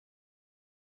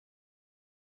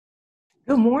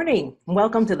Good morning.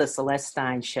 Welcome to the Celeste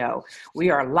Stein Show.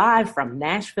 We are live from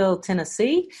Nashville,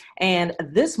 Tennessee, and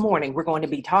this morning we're going to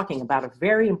be talking about a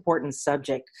very important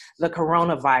subject, the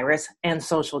coronavirus and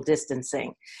social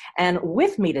distancing. And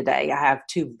with me today, I have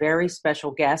two very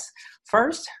special guests.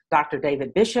 First, Dr.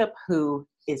 David Bishop, who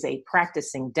is a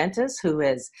practicing dentist who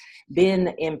has been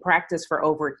in practice for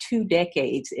over 2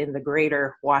 decades in the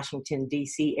greater Washington,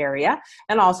 D.C. area,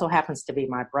 and also happens to be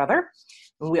my brother.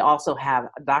 And we also have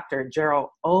Dr. Gerald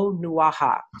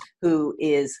Onuoha, who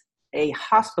is a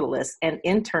hospitalist and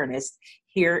internist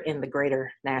here in the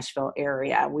greater Nashville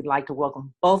area. We'd like to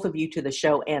welcome both of you to the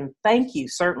show and thank you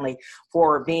certainly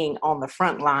for being on the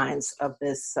front lines of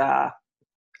this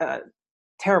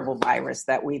terrible virus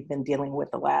that we've been dealing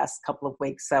with the last couple of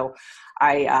weeks. So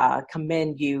I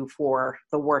commend you for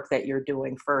the work that you're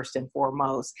doing first and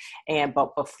foremost.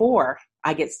 But before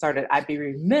I get started, I'd be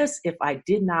remiss if I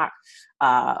did not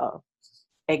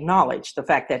acknowledge the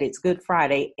fact that it's Good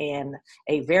Friday and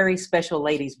a very special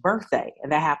lady's birthday.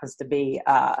 And that happens to be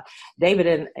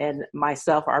David and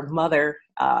myself. Our mother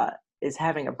is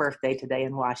having a birthday today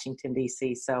in Washington,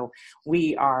 D.C. So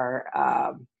we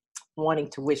are wanting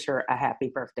to wish her a happy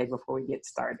birthday before we get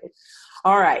started.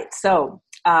 All right. So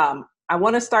I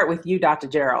want to start with you, Dr.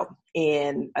 Gerald,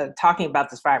 in talking about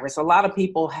this virus. A lot of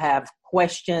people have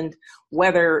questioned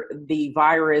whether the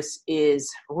virus is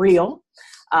real.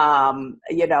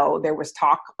 There was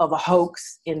talk of a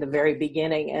hoax in the very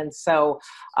beginning. And so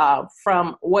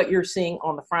from what you're seeing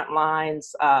on the front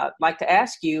lines, I'd like to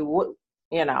ask you,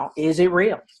 is it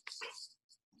real?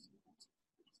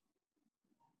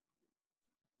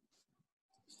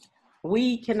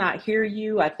 We cannot hear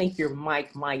you. I think your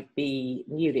mic might be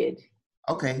muted.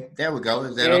 Okay, there we go.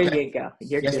 Is that there okay? There you go.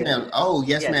 You're yes, good. ma'am. Oh,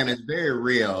 yes, ma'am. It's very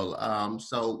real.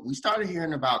 So we started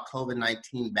hearing about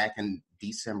COVID-19 back in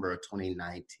December of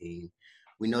 2019.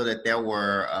 We know that there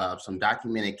were some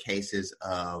documented cases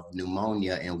of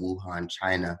pneumonia in Wuhan,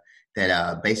 China,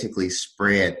 that basically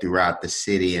spread throughout the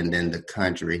city and then the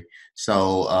country.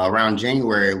 So around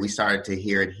January, we started to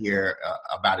hear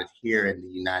about it here in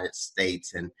the United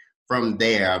States. And from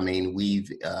there, I mean,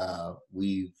 we've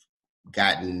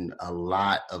gotten a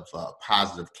lot of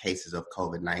positive cases of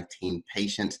COVID-19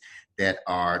 patients that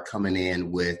are coming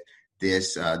in with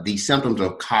these symptoms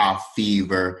of cough,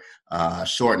 fever,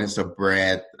 shortness of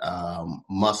breath,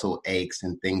 muscle aches,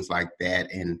 and things like that.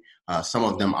 And some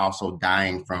of them also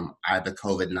dying from either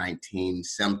COVID-19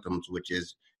 symptoms, which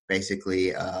is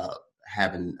basically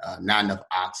having not enough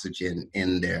oxygen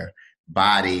in their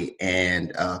body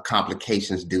and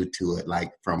complications due to it,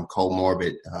 like from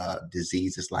comorbid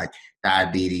diseases like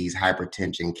diabetes,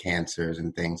 hypertension, cancers,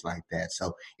 and things like that.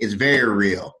 So it's very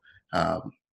real.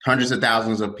 Hundreds of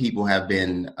thousands of people have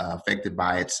been affected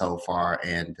by it so far.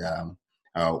 And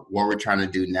what we're trying to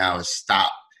do now is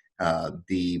stop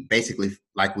basically,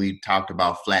 like we talked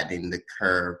about, flattening the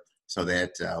curve so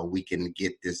that we can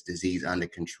get this disease under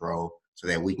control so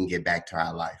that we can get back to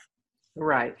our life.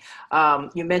 Right.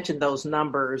 You mentioned those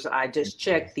numbers. I just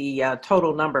checked the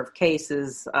total number of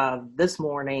cases this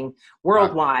morning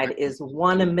worldwide is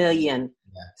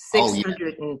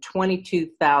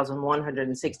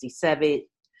 1,622,167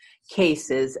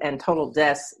 cases, and total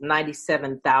deaths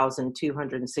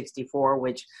 97,264,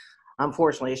 which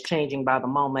unfortunately is changing by the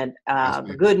moment.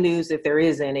 The good news, if there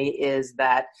is any, is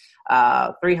that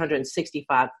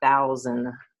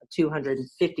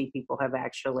 365,250 people have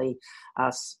actually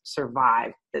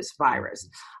survived this virus.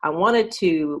 I wanted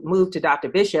to move to Dr.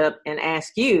 Bishop and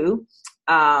ask you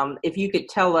if you could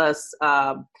tell us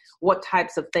what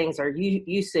types of things are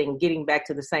you seeing, getting back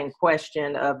to the same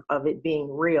question of it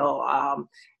being real.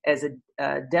 As a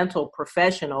dental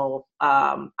professional,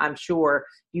 I'm sure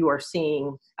you are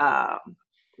seeing,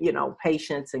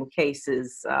 patients and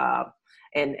cases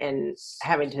and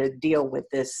having to deal with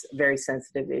this very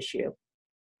sensitive issue.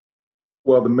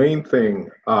 Well, the main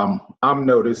thing I'm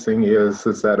noticing is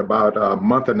that about a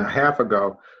month and a half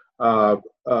ago,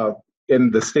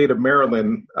 in the state of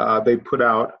Maryland, they put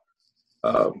out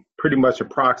pretty much a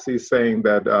proxy saying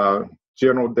that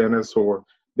general dentists or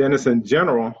dentists in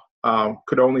general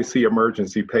could only see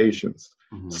emergency patients.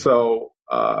 Mm-hmm. So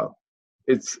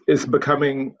it's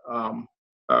becoming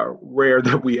rare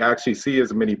that we actually see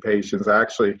as many patients.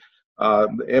 Actually,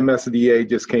 the MSDA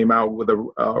just came out with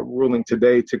a ruling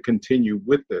today to continue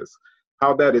with this.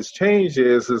 How that has changed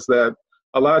is that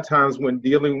a lot of times when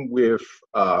dealing with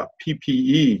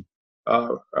PPE,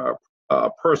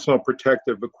 personal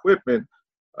protective equipment,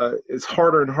 it's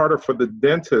harder and harder for the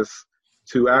dentists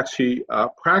to actually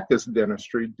practice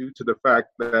dentistry due to the fact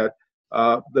that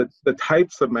the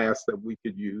types of masks that we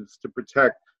could use to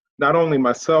protect not only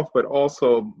myself, but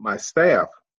also my staff.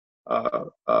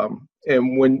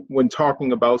 And when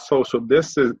talking about social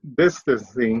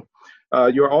distancing,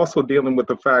 you're also dealing with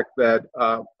the fact that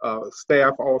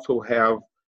staff also have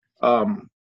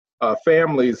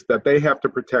families that they have to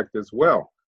protect as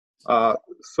well.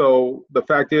 So the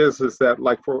fact is that,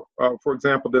 like for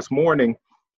example, this morning,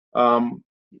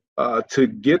 to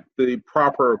get the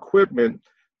proper equipment,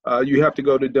 you have to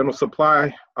go to dental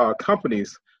supply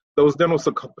companies. Those dental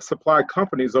supply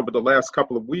companies over the last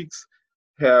couple of weeks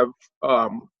have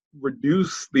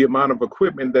reduced the amount of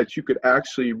equipment that you could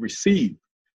actually receive.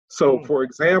 So, for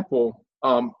example,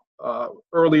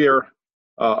 earlier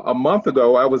a month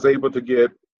ago, I was able to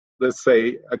get, let's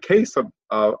say, a case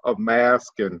of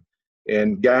masks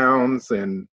and gowns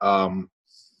and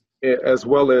as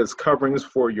well as coverings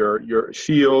for your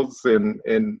shields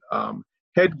and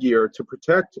headgear to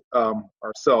protect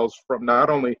ourselves from not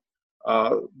only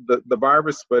the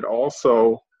virus, but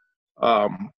also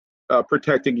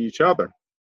protecting each other.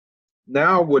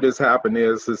 Now what has happened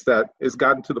is that it's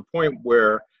gotten to the point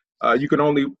where you can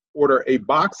only order a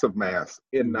box of masks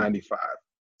in 95.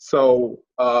 So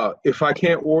if I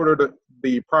can't order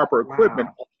the proper equipment,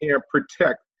 I can't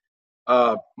protect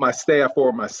my staff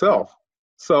or myself.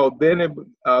 So then it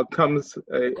comes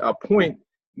a point.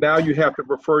 Now you have to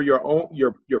refer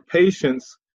your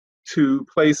patients to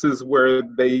places where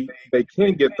they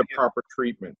can get the proper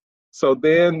treatment. So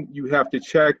then you have to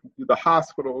check the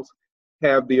hospitals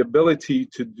have the ability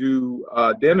to do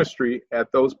dentistry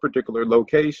at those particular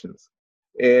locations.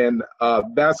 And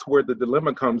that's where the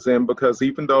dilemma comes in, because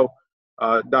even though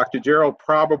Dr. Gerald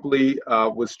probably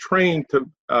was trained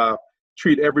to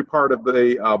treat every part of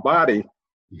the body,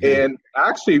 and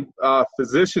actually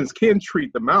physicians can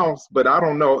treat the mouth, but I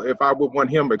don't know if I would want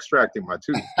him extracting my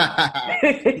tooth.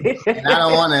 And I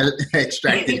don't want to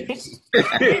extract it.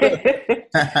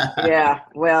 Yeah,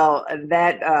 well,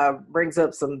 that brings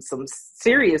up some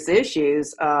serious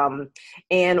issues.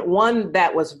 And one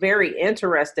that was very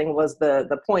interesting was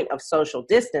the point of social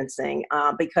distancing,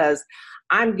 because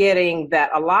I'm getting that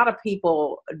a lot of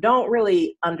people don't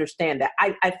really understand that.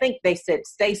 I think they said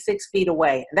stay 6 feet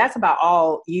away. That's about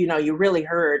all, you really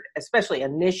heard, especially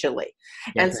initially.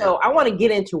 And so I want to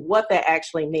get into what that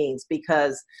actually means,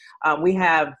 because we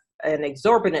have an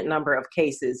exorbitant number of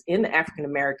cases in the African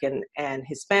American and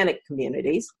Hispanic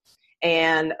communities.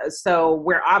 And so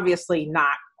we're obviously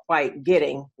not quite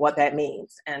getting what that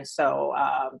means. And so,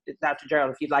 Dr.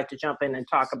 Gerald, if you'd like to jump in and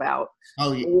talk about.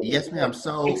 Oh, yes, ma'am.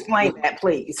 So explain that,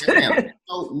 please. Yes, ma'am.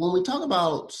 So when we talk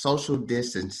about social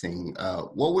distancing,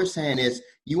 what we're saying is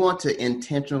you want to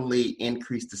intentionally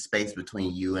increase the space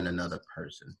between you and another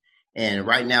person. And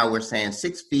right now we're saying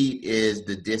 6 feet is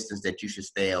the distance that you should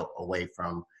stay away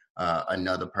from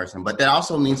another person. But that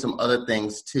also means some other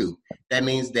things too. That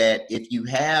means that if you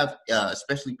have,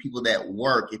 especially people that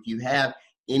work, if you have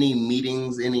any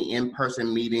meetings, any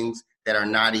in-person meetings that are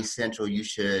not essential, you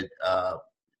should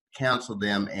cancel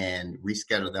them and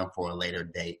reschedule them for a later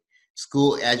date.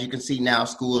 School, as you can see now,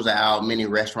 schools are out, many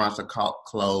restaurants are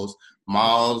closed,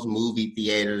 malls, movie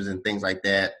theaters, and things like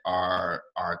that are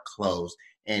closed.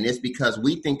 And it's because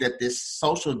we think that this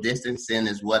social distancing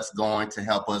is what's going to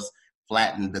help us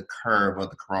flatten the curve of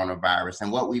the coronavirus.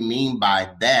 And what we mean by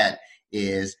that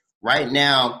is right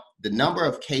now, the number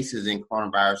of cases in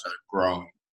coronavirus are growing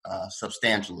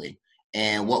substantially.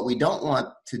 And what we don't want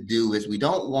to do is we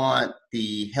don't want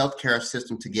the healthcare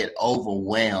system to get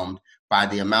overwhelmed by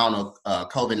the amount of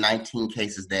COVID-19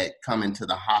 cases that come into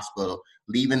the hospital,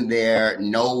 leaving there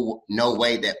no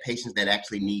way that patients that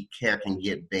actually need care can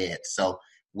get beds. So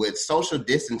with social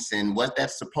distancing, what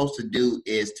that's supposed to do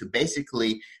is to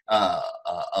basically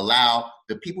allow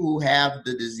the people who have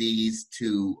the disease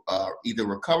to either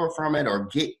recover from it or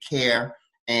get care,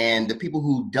 and the people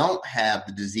who don't have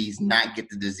the disease not get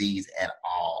the disease at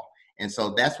all. And so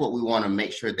that's what we want to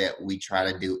make sure that we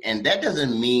try to do. And that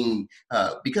doesn't mean,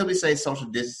 because we say social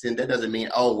distancing, that doesn't mean,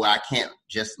 oh, well, I can't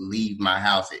just leave my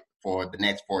house for the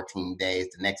next 14 days,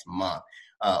 the next month.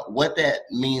 What that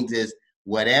means is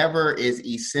whatever is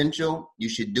essential, you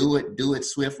should do it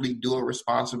swiftly, do it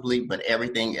responsibly, but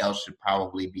everything else should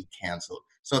probably be canceled.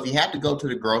 So if you have to go to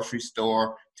the grocery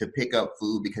store to pick up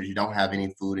food because you don't have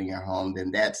any food in your home,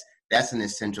 then that's an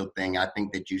essential thing. I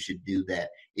think that you should do that.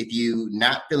 If you're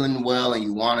not feeling well and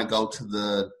you want to go to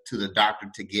the doctor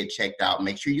to get checked out,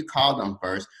 make sure you call them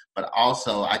first. But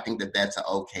also, I think that that's an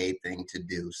okay thing to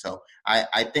do. So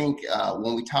I think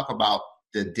when we talk about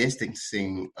the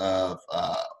distancing of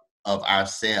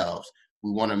ourselves,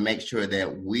 we want to make sure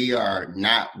that we are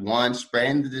not, one,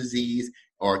 spreading the disease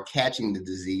or catching the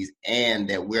disease, and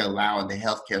that we're allowing the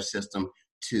healthcare system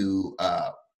to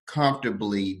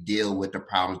comfortably deal with the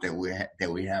problems that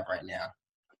we have right now.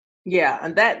 Yeah,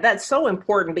 and that's so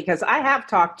important because I have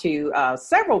talked to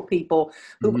several people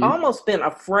who've almost been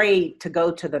afraid to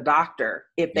go to the doctor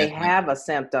if they have a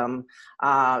symptom,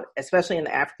 especially in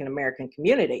the African American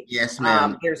community. Yes,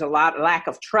 ma'am. There's a lack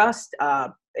of trust,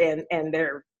 and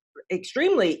they're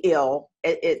extremely ill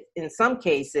in some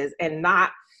cases, and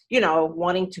not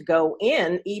wanting to go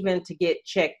in even to get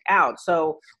checked out.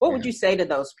 So, what would you say to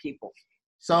those people?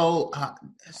 So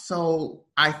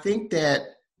I think that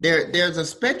there's a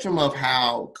spectrum of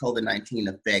how COVID-19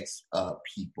 affects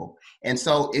people. And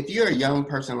so if you're a young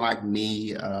person like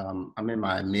me, I'm in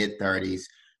my mid-30s,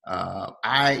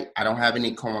 I don't have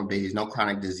any comorbidities, no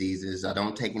chronic diseases, I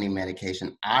don't take any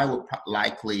medication. I would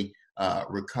likely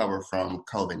recover from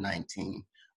COVID-19.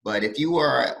 But if you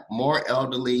are more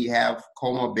elderly, you have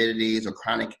comorbidities or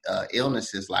chronic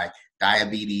illnesses like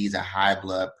diabetes, a high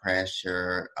blood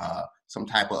pressure, some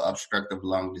type of obstructive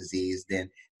lung disease, then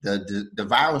the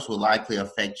virus will likely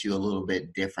affect you a little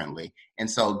bit differently. And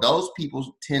so those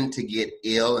people tend to get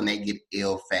ill, and they get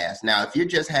ill fast. Now, if you're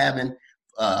just having,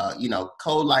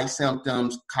 cold-like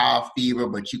symptoms, cough, fever,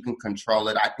 but you can control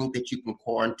it, I think that you can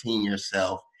quarantine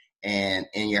yourself and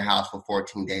in your house for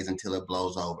 14 days until it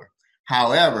blows over.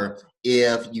 However,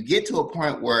 if you get to a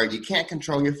point where you can't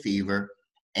control your fever,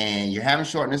 and you're having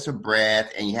shortness of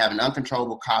breath, and you have an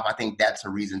uncontrollable cough, I think that's a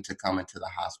reason to come into the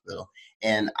hospital.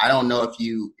 And I don't know if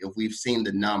we've seen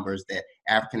the numbers that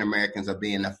African Americans are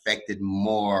being affected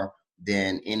more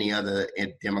than any other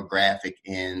demographic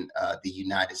in the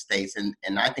United States.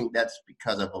 And I think that's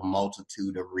because of a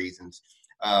multitude of reasons.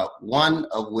 One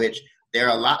of which, there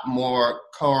are a lot more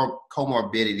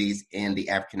comorbidities in the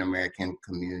African American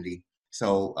community.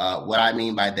 So what I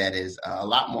mean by that is a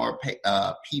lot more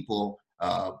people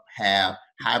have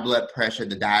high blood pressure,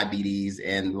 the diabetes,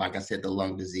 and like I said, the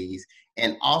lung disease.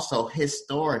 And also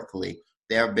historically,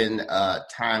 there have been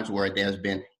times where there's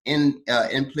been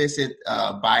implicit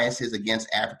biases against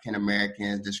African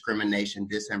Americans, discrimination,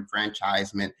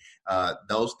 disenfranchisement.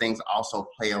 Those things also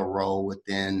play a role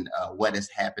within what has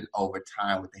happened over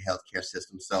time with the healthcare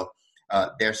system. So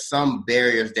there's some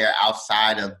barriers there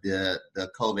outside of the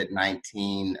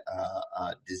COVID-19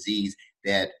 disease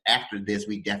that after this,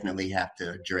 we definitely have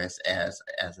to address as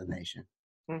a nation.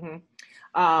 Mm-hmm.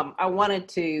 I wanted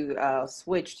to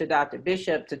switch to Dr.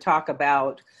 Bishop to talk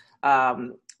about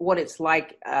what it's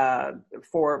like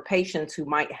for patients who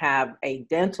might have a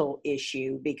dental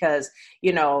issue, because,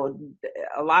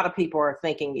 a lot of people are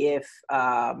thinking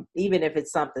even if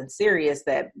it's something serious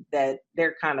that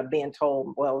they're kind of being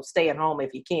told, well, stay at home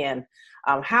if you can.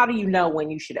 How do you know when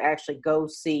you should actually go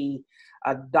see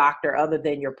a doctor other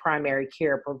than your primary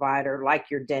care provider, like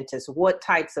your dentist? What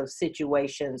types of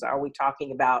situations are we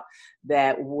talking about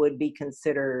that would be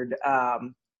considered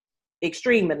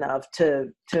extreme enough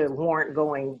to warrant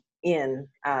going in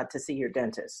to see your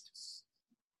dentist?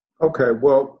 Okay,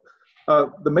 well,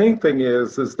 the main thing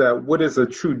is that what is a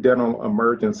true dental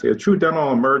emergency? A true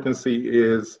dental emergency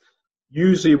is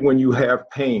usually when you have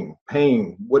pain.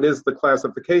 Pain, what is the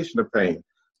classification of pain?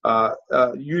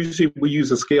 Usually we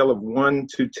use a scale of 1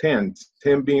 to 10,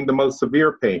 10 being the most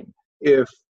severe pain. If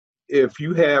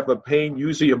you have a pain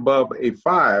usually above a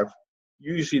 5,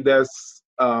 usually that's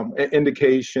an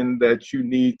indication that you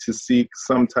need to seek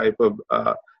some type of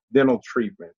dental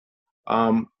treatment.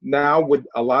 Now, what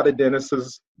a lot of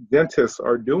dentists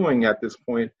are doing at this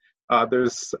point,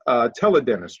 there's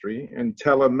teledentistry and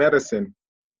telemedicine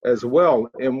as well.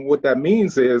 And what that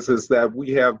means is that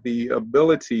we have the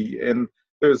ability, and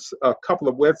there's a couple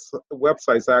of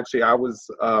websites actually I was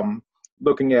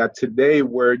looking at today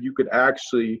where you could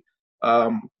actually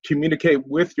communicate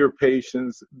with your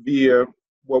patients via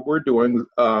what we're doing,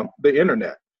 the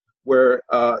internet, where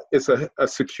it's a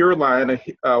secure line,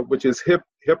 which is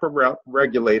HIPAA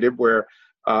regulated, where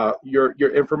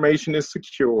your information is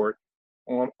secured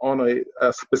on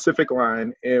a specific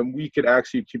line, and we could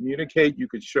actually communicate. You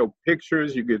could show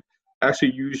pictures. You could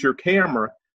actually use your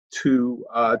camera to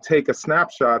take a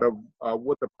snapshot of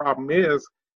what the problem is.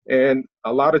 And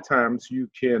a lot of times you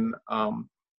can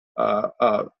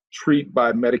treat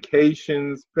by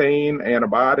medications, pain,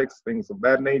 antibiotics, things of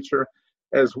that nature,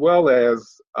 as well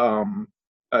as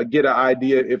get an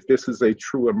idea if this is a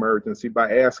true emergency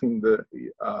by asking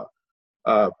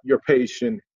your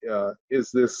patient,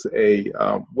 is this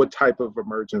what type of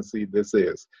emergency this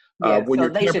is? So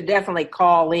they should definitely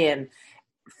call in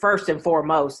first and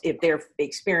foremost if they're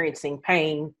experiencing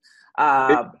pain,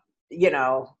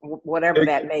 whatever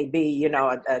that may be,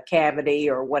 a cavity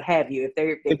or what have you.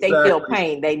 If they feel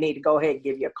pain, they need to go ahead and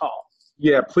give you a call.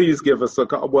 Yeah, please give us a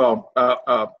call. Well,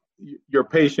 your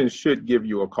patient should give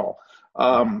you a call.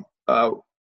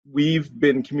 We've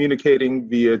been communicating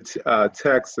via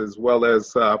text, as well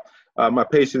as my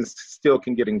patients still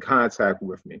can get in contact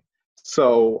with me.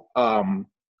 So,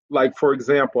 like, for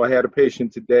example, I had a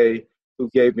patient today who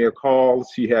gave me a call.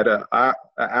 She had an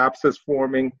abscess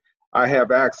forming. I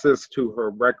have access to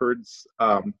her records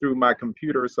through my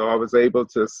computer, so I was able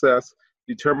to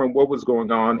determine what was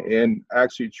going on, and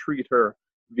actually treat her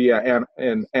via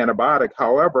an antibiotic.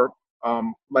 However,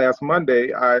 last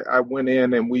Monday, I went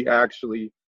in and we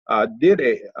actually did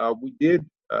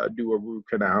do a root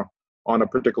canal on a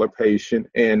particular patient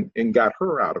and got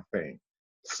her out of pain.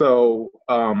 So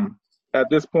at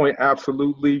this point,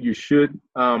 absolutely, you should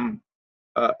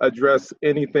address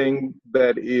anything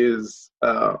that is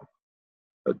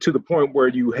to the point where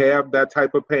you have that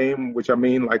type of pain, which I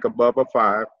mean like above a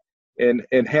 5,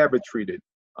 and have it treated.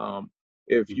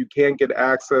 If you can't get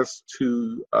access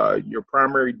to your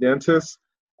primary dentist,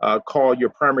 call your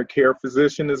primary care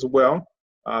physician as well.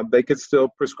 They could still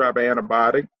prescribe an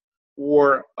antibiotic.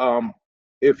 Or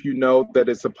if you know that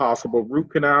it's a possible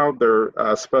root canal, there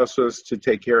are specialists to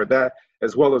take care of that,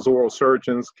 as well as oral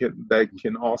surgeons that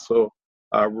can also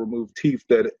remove teeth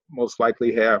that most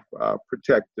likely have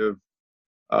protective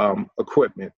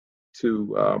equipment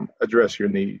to address your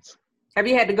needs. Have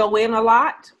you had to go in a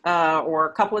lot or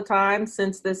a couple of times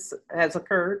since this has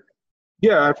occurred?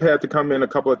 Yeah, I've had to come in a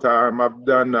couple of times. I've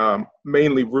done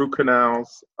mainly root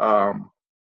canals,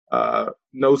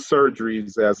 no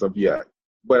surgeries as of yet.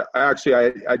 But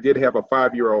actually, I did have a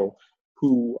 5-year-old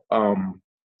who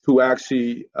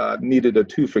actually needed a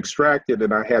tooth extracted,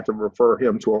 and I had to refer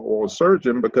him to an oral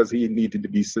surgeon because he needed to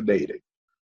be sedated.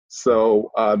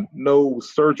 So no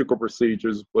surgical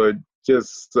procedures, but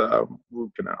just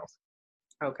root canals.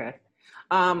 Okay.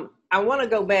 I want to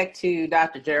go back to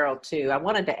Dr. Gerald, too. I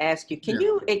wanted to ask you, can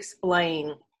you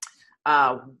explain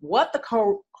what the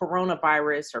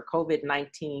coronavirus or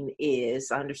COVID-19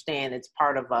 is? I understand it's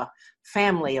part of a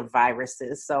family of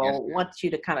viruses. So I want you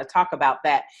to kind of talk about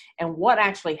that and what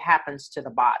actually happens to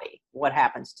the body. What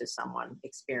happens to someone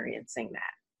experiencing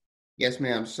that? Yes,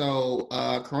 ma'am. So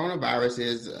coronavirus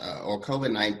is, or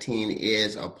COVID-19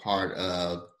 is a part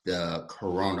of the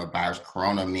coronavirus,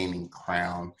 corona meaning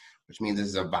crown, which means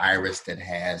it's a virus that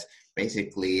has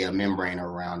basically a membrane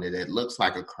around it. It looks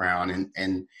like a crown,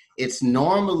 and it's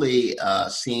normally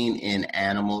seen in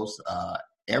animals.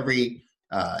 Every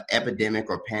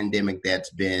epidemic or pandemic that's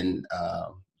been,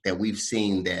 that we've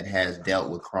seen that has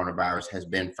dealt with coronavirus has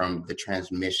been from the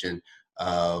transmission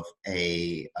of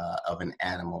an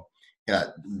animal.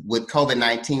 With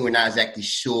COVID-19, we're not exactly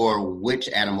sure which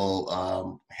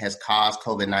animal has caused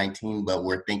COVID-19, but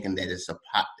we're thinking that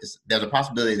there's a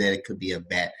possibility that it could be a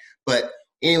bat. But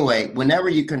anyway, whenever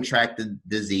you contract the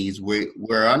disease,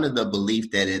 we're under the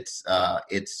belief that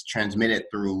it's transmitted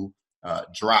through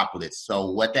droplets.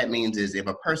 So what that means is if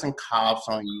a person coughs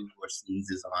on you or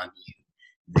sneezes on you,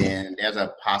 then there's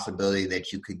a possibility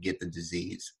that you could get the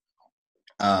disease.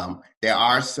 There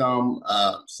are some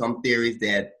theories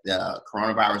that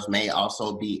coronavirus may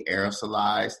also be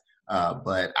aerosolized,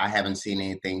 but I haven't seen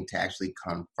anything to actually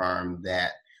confirm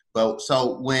that. But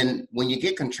so when you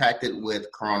get contracted with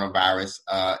coronavirus,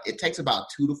 it takes about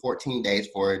 2 to 14 days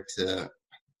for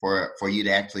you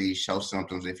to actually show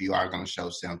symptoms, if you are going to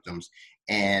show symptoms.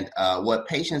 And what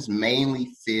patients mainly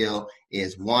feel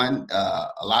is one,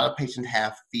 a lot of patients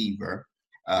have fever,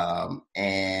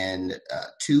 and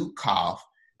 2, cough.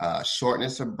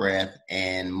 Shortness of breath,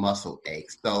 and muscle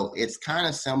aches. So it's kind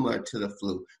of similar to the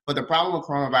flu. But the problem with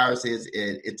coronavirus is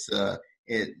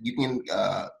you can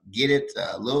get it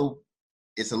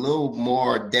it's a little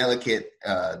more delicate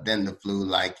than the flu.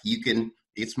 Like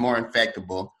it's more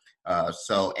infectable.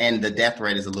 And the death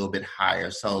rate is a little bit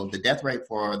higher. So the death rate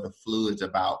for the flu is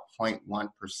about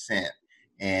 0.1%,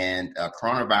 and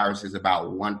coronavirus is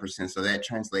about 1%. So that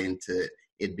translates into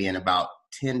it being about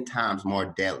 10 times more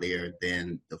deadlier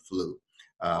than the flu.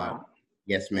 Wow.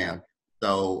 Yes, ma'am.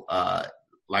 So,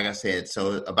 like I said,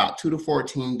 so about 2 to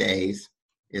 14 days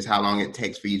is how long it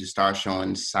takes for you to start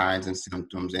showing signs and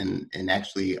symptoms and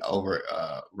actually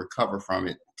recover from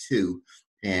it too.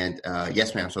 And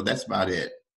yes, ma'am. So that's about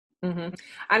it. Mm-hmm.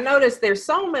 I noticed there's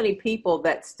so many people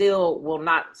that still will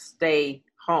not stay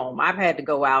home. I've had to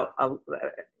go out,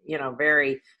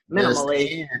 very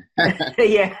minimally.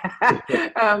 Yeah.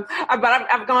 But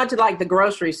I've gone to like the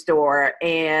grocery store,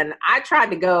 and I tried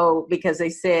to go because they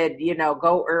said,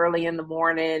 go early in the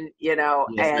morning, Yes,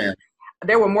 and ma'am.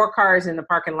 there were more cars in the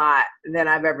parking lot than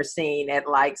I've ever seen at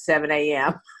like 7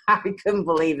 a.m. I couldn't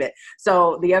believe it.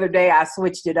 So the other day I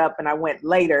switched it up and I went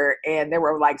later and there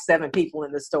were like 7 people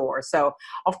in the store. So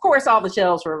of course all the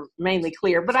shelves were mainly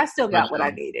clear, but I still got what I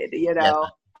needed, you know.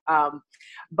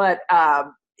 Yeah.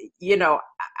 You know,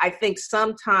 I think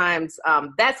sometimes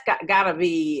that's got to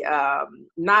be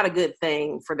not a good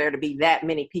thing for there to be that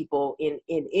many people in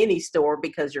any store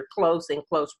because you're in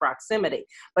close proximity.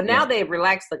 But now they've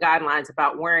relaxed the guidelines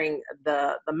about wearing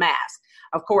the mask.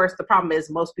 Of course, the problem is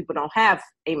most people don't have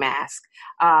a mask.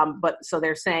 But so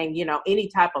they're saying, you know, any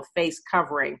type of face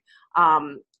covering.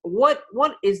 What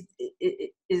is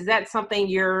that something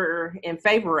you're in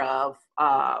favor of?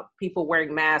 People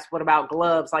wearing masks. What about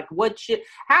gloves? Like,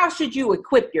 how should you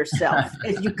equip yourself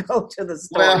as you go to the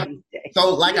store? Well,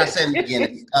 so like I said in the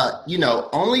beginning, you know,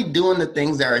 only doing the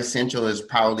things that are essential is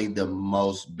probably the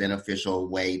most beneficial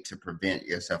way to prevent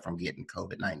yourself from getting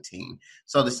COVID-19.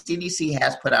 So the CDC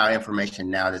has put out information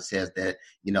now that says that,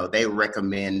 you know, they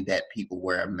recommend that people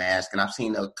wear a mask. And I've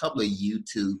seen a couple of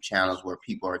YouTube channels where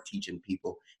people are teaching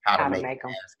people how to make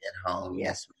masks at home.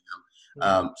 Yes,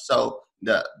 ma'am. So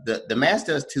the mask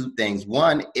does 2 things.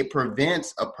 One, it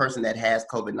prevents a person that has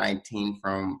COVID-19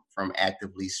 from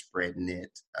actively spreading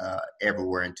it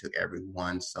everywhere into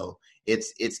everyone. So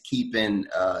it's keeping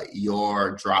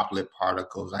your droplet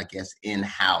particles, I guess,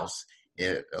 in-house,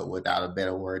 without a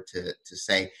better word to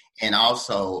say. And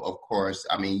also, of course,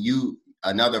 I mean,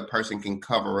 another person can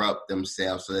cover up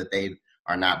themselves so that they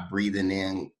are not breathing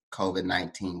in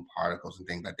COVID-19 particles and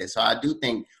things like that. So I do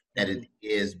think that it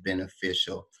is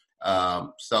beneficial.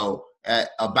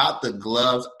 About the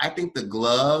gloves, I think the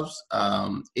gloves,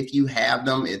 if you have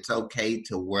them, it's okay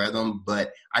to wear them.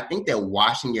 But I think that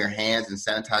washing your hands and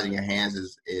sanitizing your hands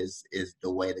is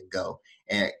the way to go.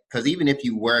 And because even if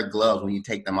you wear gloves, when you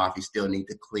take them off, you still need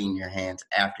to clean your hands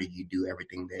after you do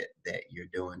everything that you're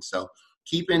doing. So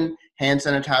keeping hand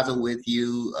sanitizer with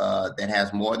you that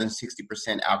has more than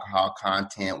 60% alcohol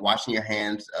content, washing your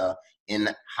hands in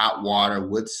hot water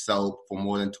with soap for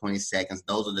more than 20 seconds.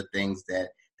 Those are the things that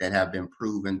have been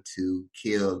proven to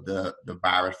kill the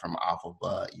virus from off of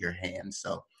your hands.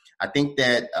 So I think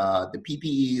that the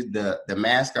PPE, the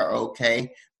masks are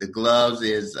okay. The gloves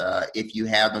is, if you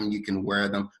have them, you can wear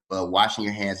them. But washing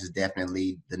your hands is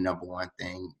definitely the number one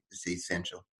thing. It's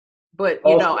essential. But,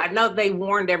 you know, I know they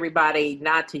warned everybody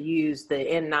not to use the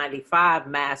N95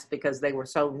 mask because they were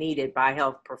so needed by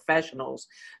health professionals.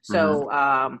 So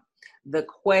the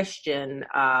question,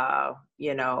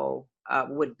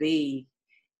 would be,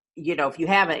 you know, if you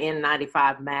have an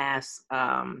N95 mask,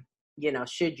 you know,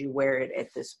 should you wear it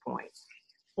at this point?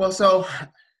 Well, so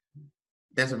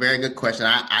that's a very good question.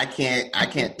 I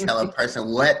can't tell a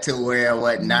person what to wear,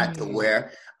 what not to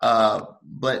wear.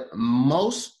 But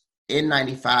most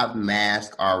N95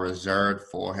 masks are reserved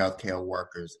for healthcare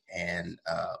workers, and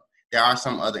there are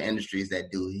some other industries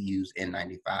that do use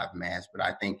N95 masks, but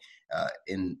I think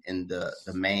in the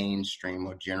mainstream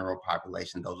or general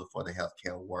population, those are for the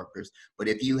healthcare workers. But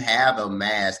if you have a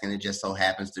mask and it just so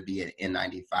happens to be an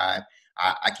N95,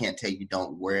 I can't tell you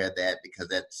don't wear that, because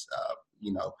that's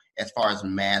as far as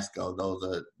masks go, those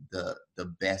are the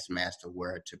best masks to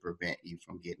wear to prevent you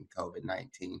from getting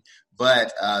COVID-19.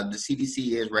 But the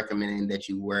CDC is recommending that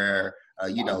you wear,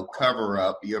 cover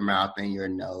up your mouth and your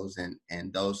nose,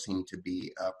 and those seem to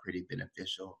be pretty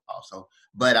beneficial also.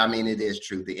 But I mean, it is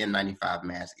true. The N95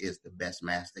 mask is the best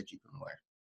mask that you can wear.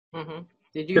 Mm-hmm.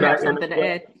 Did you have something to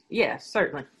add? Yes,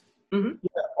 certainly. Mm-hmm.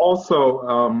 Yeah,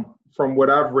 also, from what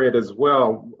I've read as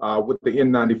well, with the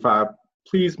N95,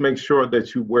 please make sure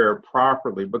that you wear it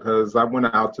properly, because I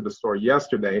went out to the store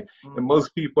yesterday and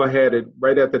most people had it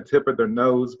right at the tip of their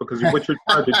nose, because what you're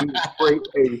trying to do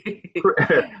is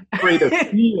create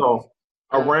a seal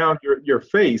around your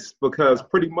face, because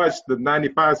pretty much the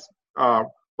 95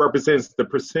 represents the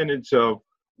percentage of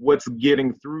what's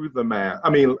getting through the mask. I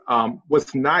mean,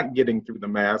 what's not getting through the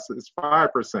mask is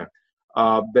 5%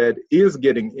 that is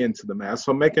getting into the mask.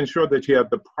 So making sure that you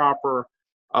have the proper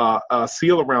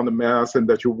seal around the mask and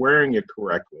that you're wearing it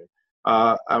correctly.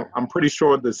 I'm pretty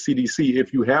sure the CDC,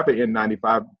 if you have an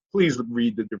N95, please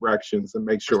read the directions and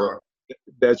make sure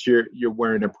that you're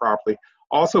wearing it properly.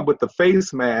 Also, with the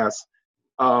face mask,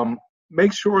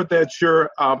 make sure that you're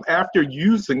after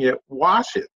using it,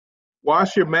 wash it.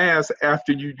 Wash your mask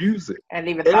after you use it. I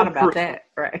hadn't even thought about that.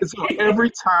 Right. So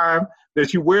every time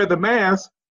that you wear the mask,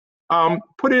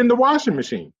 put it in the washing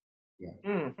machine.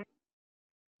 Yeah.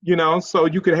 So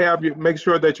you could make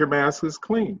sure that your mask is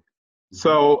clean.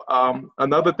 So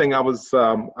another thing, I was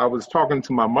talking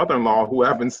to my mother-in-law, who I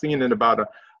haven't seen in about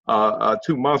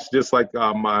 2 months, just like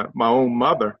my own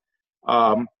mother.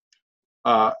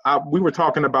 we were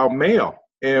talking about mail.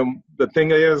 And the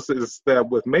thing is that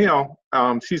with mail,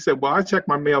 she said, well, I check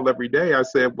my mail every day. I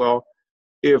said, well,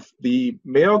 if the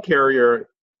mail carrier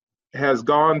has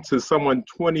gone to someone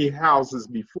 20 houses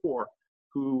before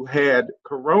who had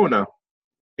corona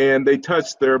and they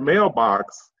touched their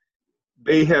mailbox,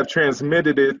 they have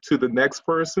transmitted it to the next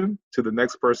person,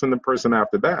 the person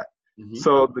after that. Mm-hmm.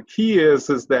 So the key is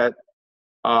that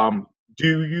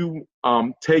do you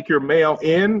take your mail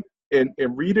in and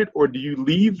read it, or do you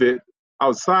leave it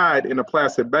outside in a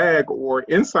plastic bag or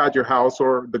inside your house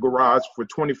or the garage for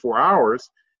 24 hours?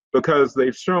 Because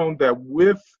they've shown that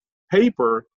with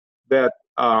paper that,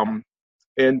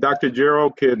 and Dr.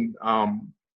 Gerald can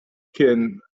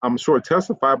I'm sure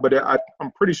testify, but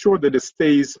I'm pretty sure that it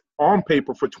stays on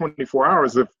paper for 24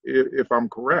 hours if I'm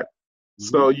correct. Mm-hmm.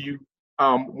 So you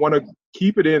want to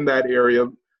keep it in that area,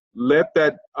 let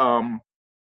it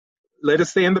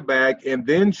stay in the bag, and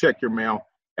then check your mail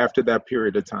after that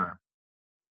period of time.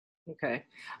 Okay.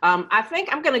 I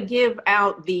think I'm going to give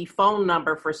out the phone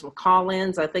number for some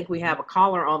call-ins. I think we have a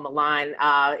caller on the line.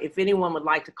 If anyone would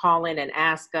like to call in and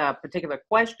ask particular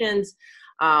questions,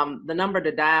 the number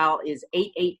to dial is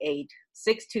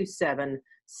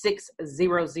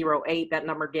 888-627-6008. That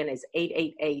number again is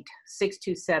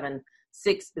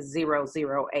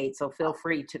 888-627-6008. So feel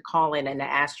free to call in and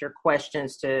ask your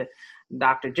questions to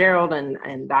Dr. Gerald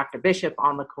and Dr. Bishop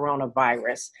on the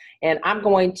coronavirus. And I'm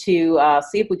going to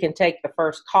see if we can take the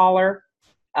first caller.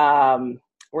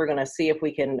 We're going to see if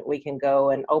we can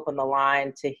go and open the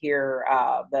line to hear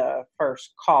the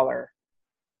first caller.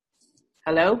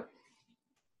 Hello?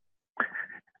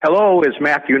 Hello, it's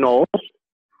Mathew Knowles.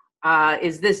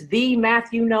 Is this the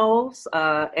Mathew Knowles,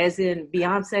 as in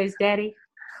Beyonce's daddy?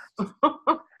 As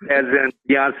in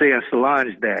Beyonce and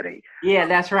Solange's daddy. Yeah,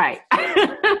 that's right.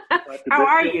 How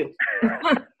are you?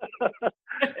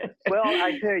 Well,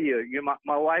 I tell you,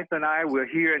 my wife and I, we're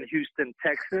here in Houston,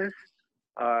 Texas.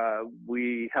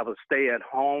 We have a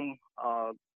stay-at-home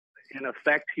in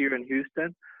effect here in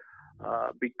Houston.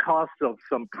 Because of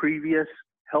some previous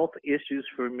health issues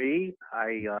for me,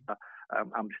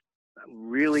 I'm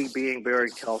really being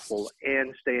very careful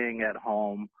and staying at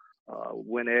home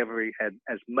whenever,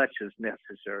 as much as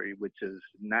necessary, which is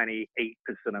 98%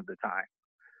 of the time.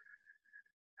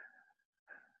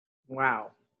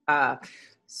 Wow.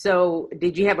 So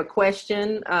did you have a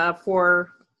question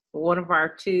for one of our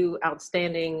two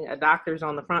outstanding doctors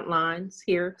on the front lines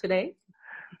here today?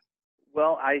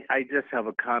 Well, I just have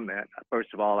a comment.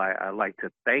 First of all, I'd like to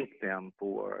thank them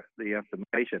for the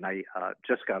information. I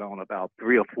just got on about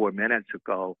 3 or 4 minutes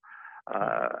ago.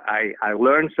 I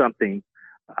learned something.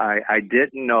 I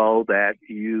didn't know that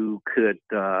you could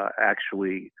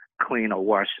actually clean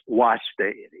or wash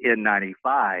the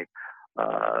N95.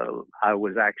 I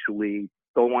was actually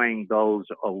throwing those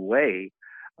away.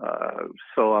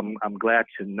 So I'm glad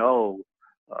to know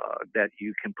that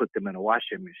you can put them in a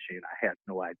washing machine. I had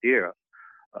no idea.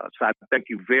 So I thank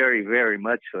you very, very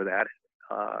much for that,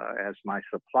 as my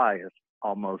supply is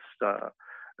almost to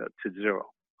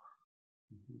zero.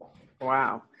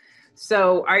 Wow.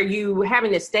 So are you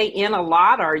having to stay in a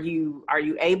lot? Are you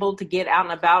able to get out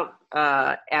and about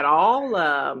at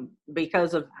all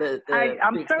because of the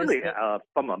I'm certainly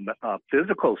from a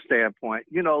physical standpoint,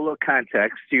 a little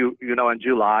context. In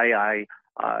July,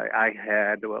 I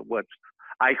had what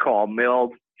I call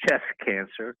male chest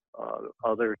cancer.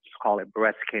 Others call it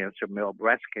breast cancer, male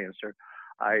breast cancer.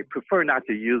 I prefer not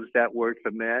to use that word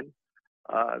for men.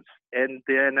 And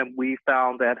then we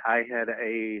found that I had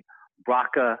a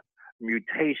BRCA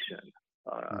mutation.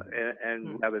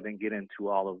 And rather than get into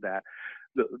all of that,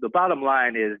 the bottom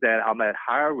line is that I'm at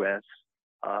higher risk.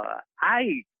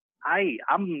 I'm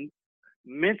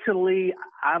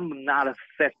not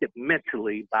affected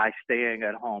mentally by staying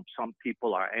at home. Some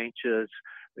people are anxious.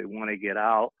 They want to get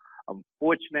out. I'm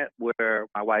fortunate where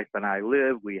my wife and I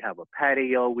live. We have a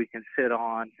patio we can sit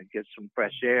on and get some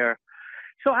fresh air.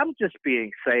 So I'm just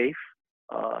being safe.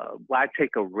 Why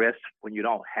take a risk when you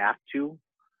don't have to?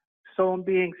 So I'm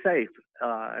being safe.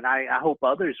 And I hope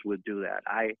others would do that.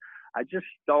 I just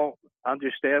don't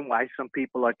understand why some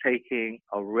people are taking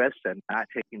a risk and not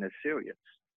taking it serious.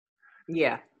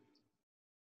 Yeah.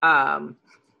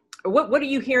 What are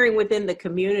you hearing within the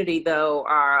community, though?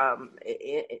 I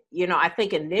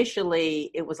think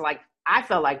initially it was like, I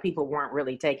felt like people weren't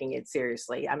really taking it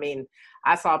seriously. I mean,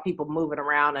 I saw people moving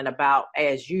around and about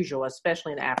as usual,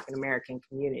 especially in the African-American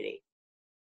community.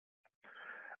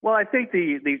 Well, I think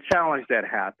the challenge that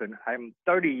happened, I'm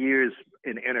 30 years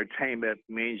in entertainment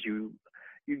means you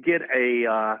get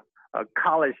a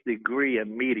college degree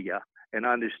in media and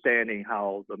understanding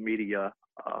how the media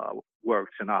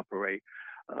works and operate.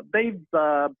 They've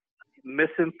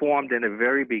misinformed in the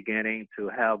very beginning to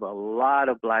have a lot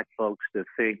of Black folks to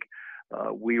think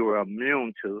we were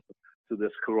immune to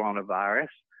this coronavirus,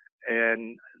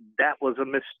 and that was a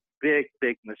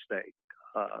big mistake.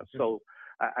 So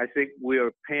I think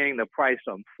we're paying the price,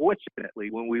 unfortunately,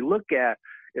 when we look at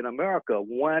in America,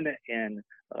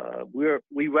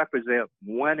 we represent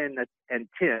 1 in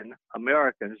 10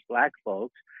 Americans, Black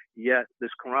folks, yet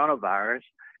this coronavirus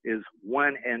is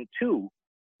 1 in 2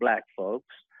 Black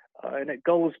folks. And it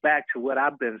goes back to what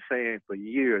I've been saying for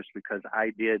years, because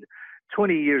I did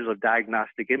 20 years of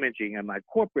diagnostic imaging in my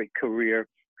corporate career.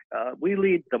 We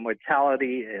lead the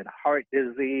mortality in heart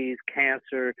disease,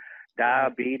 cancer,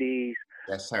 diabetes,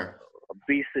 yes, sir,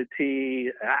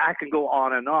 obesity. I can go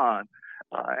on and on.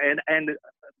 And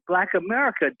Black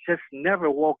America just never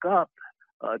woke up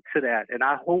to that. And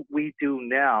I hope we do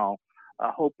now. I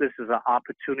hope this is an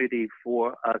opportunity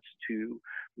for us to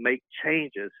make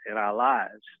changes in our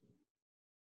lives.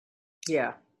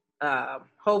 Yeah,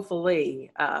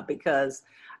 hopefully, because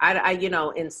I,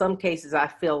 in some cases, I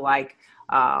feel like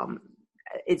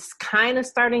it's kind of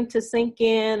starting to sink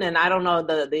in, and I don't know,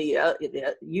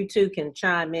 you two can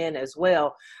chime in as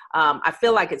well. I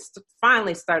feel like it's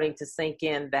finally starting to sink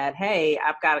in that, hey,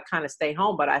 I've got to kind of stay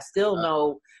home, but I still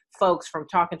know folks from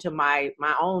talking to my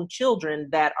own children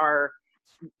that are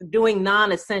doing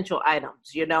non-essential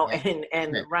items,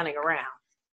 and running around.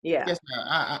 Yeah. Yes, ma'am.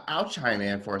 I'll chime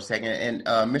in for a second. And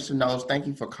Mr. Knowles, thank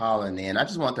you for calling in. I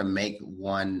just want to make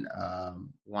one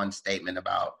statement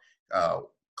about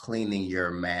cleaning your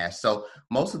mask. So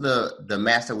most of the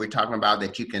masks that we're talking about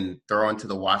that you can throw into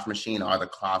the wash machine are the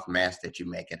cloth masks that you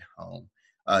make at home.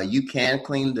 You can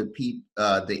clean the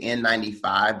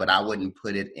N95, but I wouldn't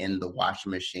put it in the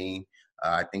washing machine.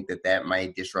 I think that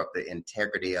might disrupt the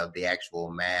integrity of the actual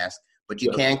mask. But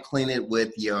you can clean it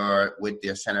with your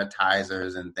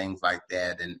sanitizers and things like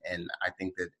that. And I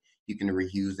think that you can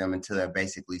reuse them until they're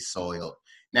basically soiled.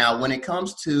 Now, when it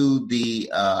comes to the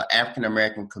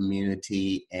African-American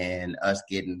community and us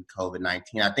getting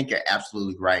COVID-19, I think you're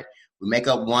absolutely right. We make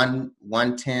up 1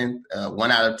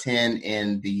 out of 10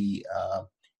 in the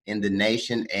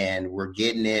nation, and we're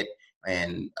getting it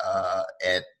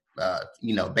at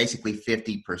basically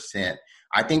 50%.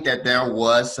 I think that there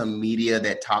was some media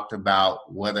that talked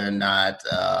about whether or not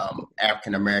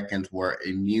African Americans were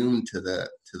immune to the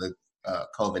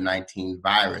COVID-19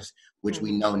 virus, which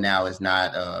we know now is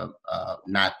not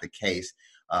the case.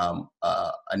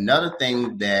 Another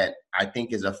thing that I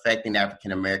think is affecting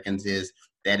African Americans is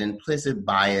that implicit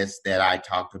bias that I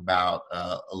talked about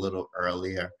a little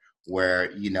earlier,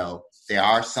 where there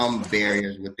are some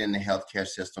barriers within the healthcare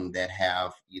system that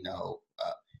have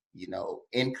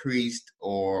increased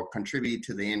or contributed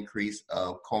to the increase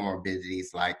of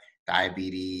comorbidities like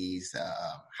diabetes,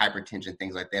 hypertension,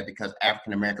 things like that, because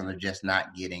African Americans are just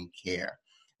not getting care.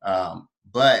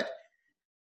 But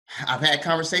I've had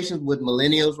conversations with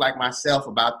millennials like myself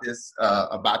about this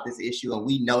issue, and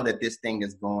we know that this thing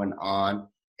is going on.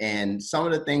 And some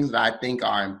of the things that I think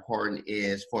are important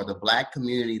is for the Black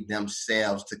community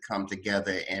themselves to come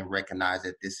together and recognize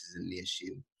that this is an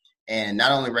issue. And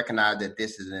not only recognize that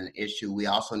this is an issue, we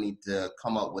also need to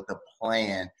come up with a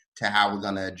plan to how we're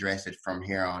going to address it from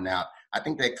here on out. I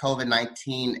think that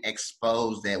COVID-19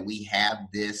 exposed that we have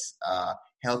this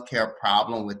healthcare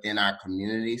problem within our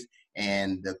communities.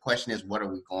 And the question is, what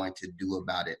are we going to do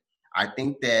about it? I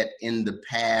think that in the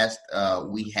past,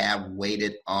 we have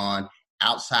waited on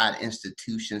outside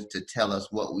institutions to tell us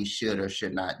what we should or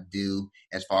should not do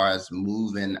as far as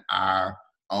moving our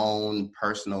own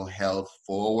personal health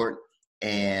forward.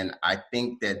 And I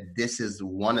think that this is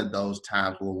one of those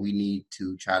times where we need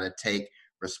to try to take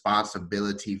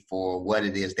responsibility for what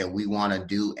it is that we want to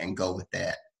do and go with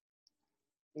that.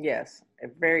 Yes, a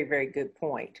very, very good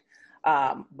point.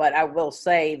 But I will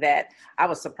say that I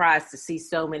was surprised to see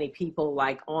so many people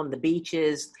like on the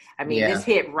beaches. I mean, this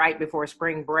hit right before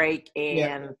spring break,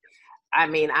 and I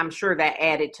mean, I'm sure that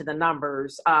added to the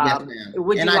numbers.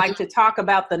 Would you like to talk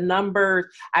about the numbers?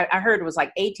 I heard it was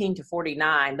like 18 to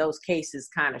 49. Those cases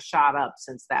kind of shot up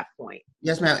since that point.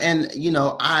 Yes, ma'am. And,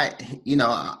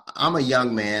 I'm a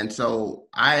young man, so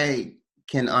I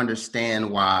can understand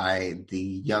why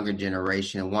the younger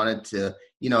generation wanted to,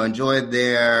 enjoy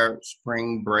their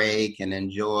spring break and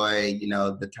enjoy,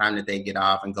 the time that they get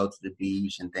off and go to the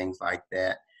beach and things like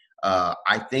that.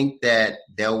 I think that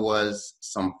there was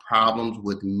some problems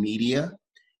with media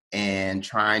and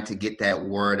trying to get that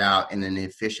word out in an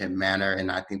efficient manner,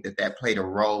 and I think that played a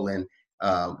role in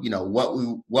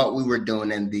what we were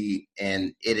doing, and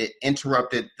it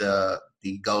interrupted the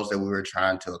goals that we were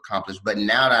trying to accomplish. But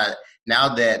now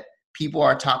that people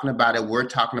are talking about it. We're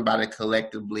talking about it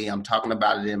collectively. I'm talking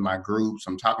about it in my groups.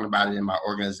 I'm talking about it in my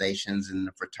organizations and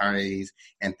the fraternities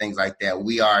and things like that.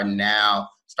 We are now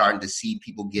starting to see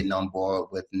people getting on board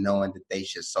with knowing that they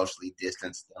should socially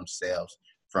distance themselves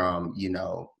from,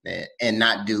 and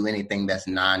not do anything that's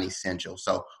non-essential.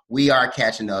 So we are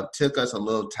catching up. Took us a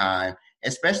little time,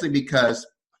 especially because,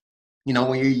 when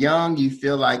you're young, you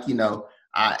feel like,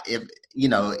 if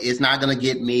it's not going to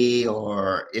get me,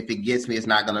 or if it gets me, it's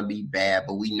not going to be bad.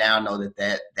 But we now know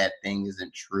that thing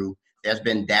isn't true. There's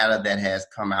been data that has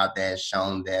come out that has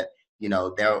shown that,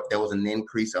 there was an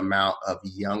increased amount of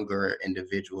younger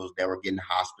individuals that were getting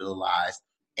hospitalized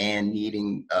and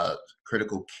needing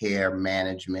critical care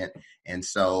management. And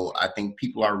so I think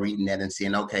people are reading that and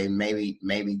saying, okay, maybe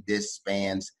this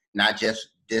spans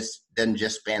this doesn't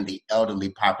just span the elderly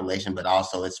population, but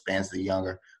also it spans the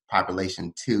younger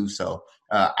population too. So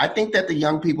I think that the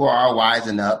young people are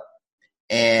wising up,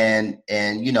 and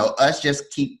us just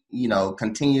keep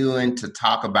continuing to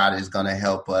talk about it is going to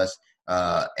help us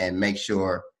and make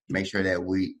sure that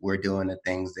we're doing the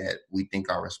things that we think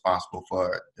are responsible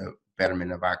for the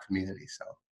betterment of our community. So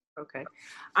okay,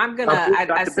 I'm gonna.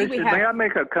 I see Bishop, we have. May I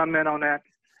make a comment on that?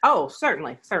 Oh,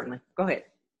 certainly. Go ahead.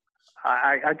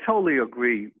 I totally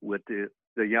agree with the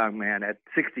young man. At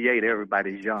 68,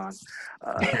 everybody's young.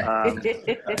 I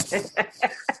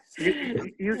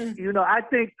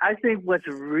think what's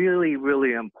really,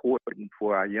 really important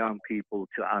for our young people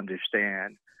to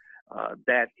understand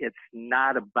that it's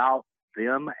not about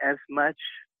them as much.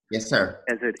 Yes, sir.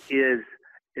 As it is,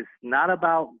 it's not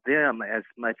about them as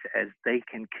much as they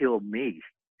can kill me.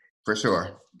 For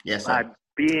sure. Yes, sir. By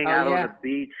being out on the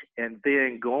beach and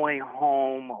then going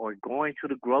home or going to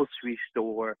the grocery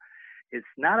store, it's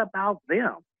not about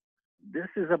them. This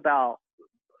is about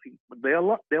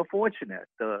they're fortunate.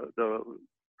 The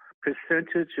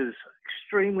percentage is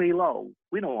extremely low.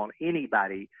 We don't want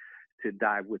anybody to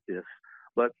die with this,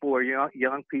 but for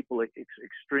young people, it's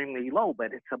extremely low.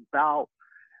 But it's about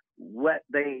what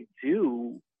they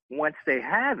do once they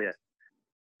have it,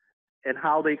 and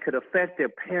how they could affect their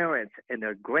parents and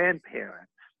their grandparents.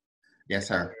 Yes,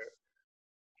 sir.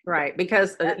 Right,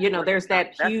 because there's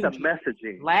that huge that's the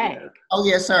messaging lag. Yeah. Oh,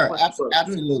 yes, sir.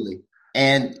 Absolutely.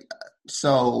 And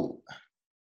so,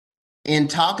 in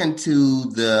talking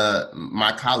to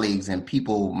my colleagues and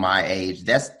people my age,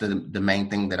 that's the main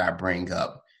thing that I bring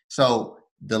up. So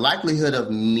the likelihood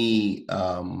of me,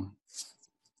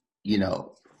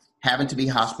 having to be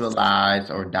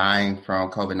hospitalized or dying from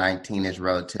COVID-19 is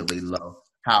relatively low.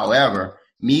 However,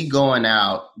 me going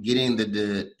out, getting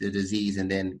the disease, and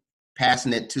then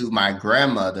passing it to my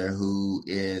grandmother, who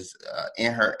is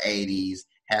in her 80s,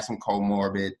 has some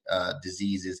comorbid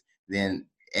diseases, then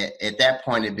at that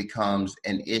point it becomes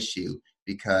an issue,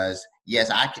 because yes,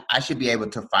 I should be able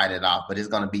to fight it off, but it's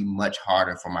going to be much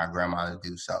harder for my grandma to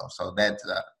do so. So that's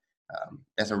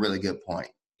a really good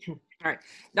point. All right.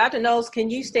 Dr. Knowles, can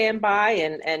you stand by?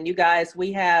 And you guys,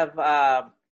 we have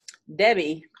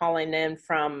Debbie calling in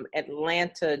from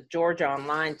Atlanta, Georgia on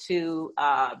line 2.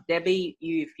 Debbie,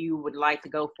 if you would like to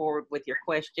go forward with your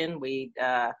question, we'd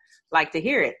like to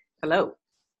hear it. Hello.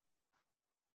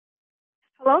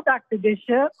 Hello, Dr.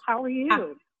 Bishop. How are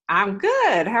you? I'm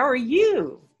good. How are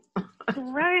you?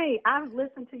 Great. I've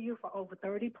listened to you for over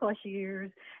 30 plus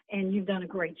years, and you've done a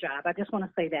great job. I just want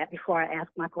to say that before I ask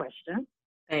my question.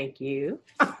 Thank you.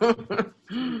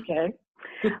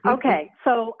 Okay.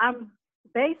 So I'm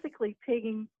basically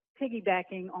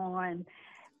piggybacking on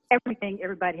everything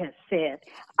everybody has said.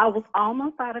 I was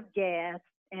almost out of gas,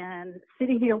 and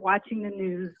sitting here watching the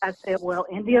news, I said, well,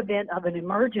 in the event of an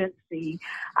emergency,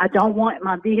 I don't want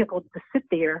my vehicle to sit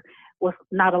there with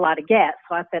not a lot of gas.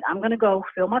 So I said, I'm going to go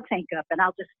fill my tank up, and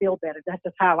I'll just feel better. That's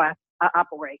just how I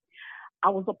operate. I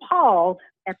was appalled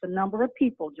at the number of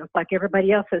people, just like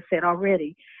everybody else has said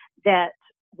already, that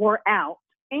were out,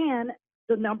 and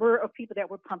the number of people that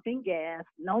were pumping gas,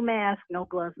 no mask, no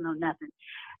gloves, no nothing.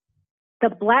 The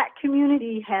Black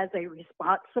community has a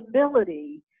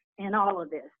responsibility in all of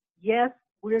this. Yes,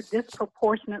 we're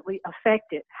disproportionately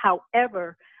affected.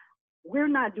 However, we're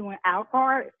not doing our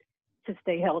part to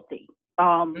stay healthy.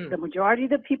 The majority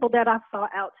of the people that I saw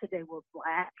out today were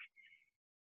Black,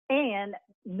 and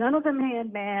none of them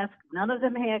had masks, none of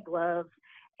them had gloves,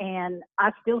 and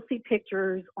I still see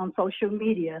pictures on social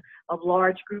media of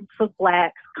large groups of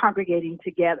Blacks congregating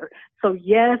together. So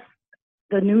yes,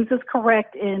 the news is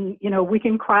correct, and we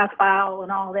can cry foul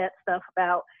and all that stuff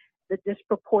about the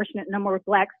disproportionate number of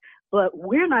Blacks, but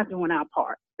we're not doing our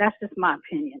part. That's just my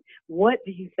opinion. What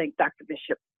do you think, Dr.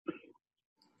 Bishop?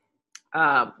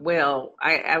 Well,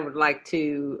 I would like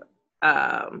to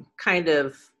kind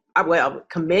of I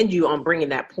commend you on bringing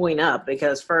that point up,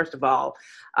 because first of all,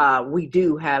 we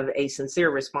do have a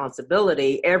sincere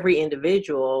responsibility. Every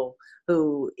individual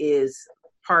who is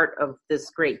part of this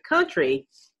great country,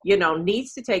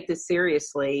 needs to take this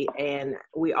seriously, and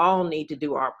we all need to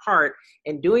do our part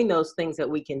in doing those things that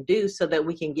we can do so that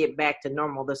we can get back to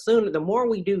normal. The more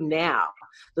we do now,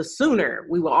 the sooner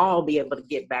we will all be able to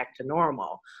get back to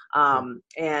normal.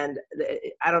 And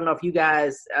I don't know if you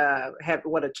guys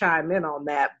want to chime in on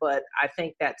that, but I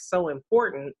think that's so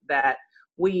important that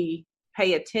we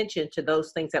pay attention to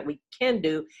those things that we can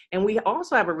do. And we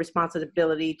also have a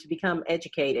responsibility to become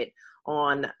educated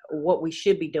on what we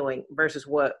should be doing versus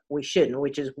what we shouldn't,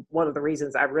 which is one of the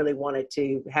reasons I really wanted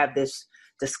to have this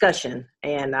discussion.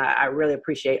 And I really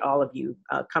appreciate all of you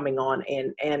coming on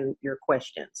and your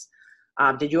questions.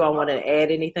 Did you all want to add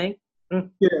anything?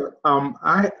 Yeah,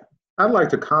 I'd like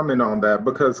to comment on that,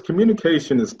 because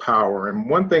communication is power. And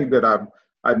one thing that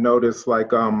I've noticed, like,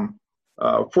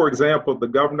 for example, the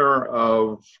governor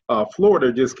of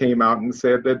Florida just came out and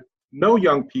said that no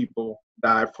young people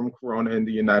died from corona in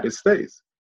the United States,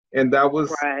 and that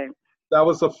was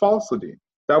a falsity.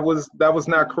 That was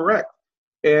not correct.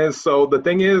 And so the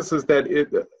thing is that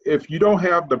if you don't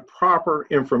have the proper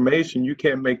information, you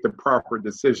can't make the proper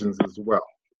decisions as well.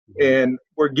 And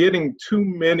we're getting too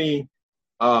many.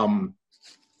 We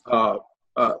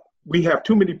have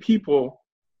too many people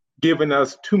giving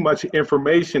us too much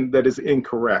information that is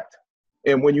incorrect.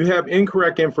 And when you have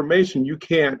incorrect information, you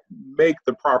can't make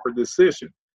the proper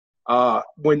decision.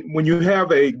 When you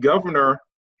have a governor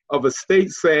of a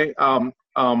state say, and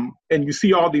you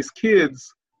see all these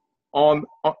kids on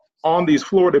these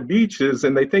Florida beaches,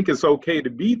 and they think it's okay to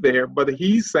be there, but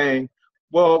he's saying,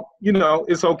 well,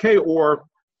 it's okay, or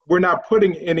we're not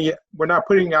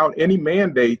putting out any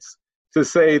mandates to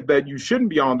say that you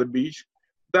shouldn't be on the beach.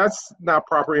 That's not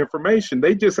proper information.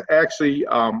 They just actually,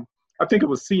 I think it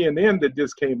was CNN that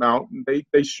just came out, and they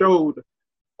showed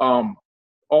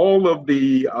all of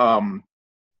the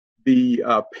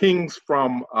pings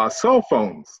from cell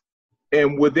phones.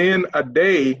 And within a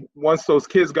day, once those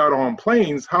kids got on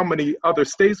planes, how many other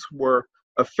states were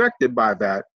affected by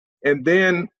that? And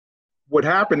then what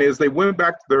happened is they went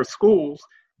back to their schools.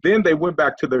 Then they went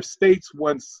back to their states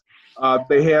once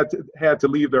they had to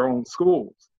leave their own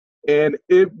schools. And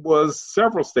it was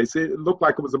several states. It looked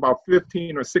like it was about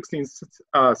 15 or 16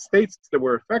 states that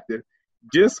were affected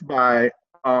just by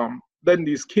letting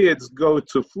these kids go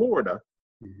to Florida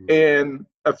and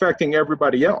affecting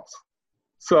everybody else.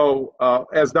 So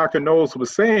as Dr. Knowles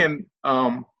was saying,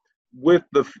 with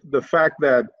the fact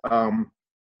that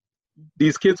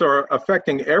these kids are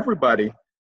affecting everybody,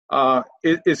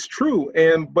 it's true.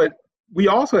 But we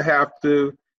also have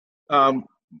to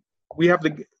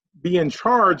be in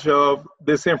charge of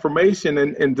this information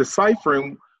and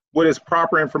deciphering what is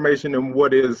proper information and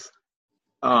what is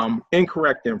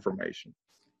incorrect information.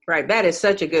 Right. That is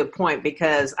such a good point,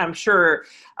 because I'm sure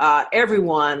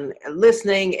everyone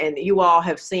listening and you all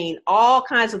have seen all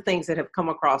kinds of things that have come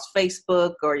across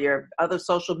Facebook or your other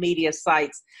social media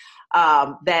sites,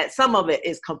 that some of it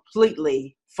is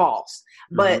completely false.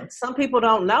 But some people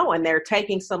don't know, and they're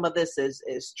taking some of this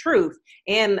as truth.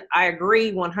 And I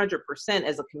agree 100%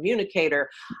 as a communicator.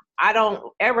 I don't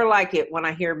ever like it when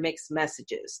I hear mixed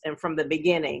messages. And from the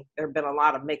beginning, there have been a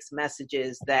lot of mixed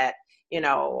messages that, and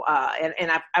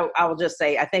I will just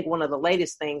say, I think one of the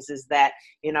latest things is that,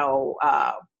 so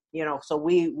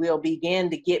we will begin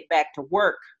to get back to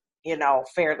work,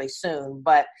 fairly soon.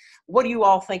 But what do you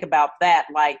all think about that?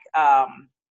 Like,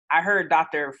 I heard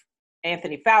Dr.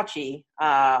 Anthony Fauci,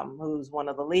 who's one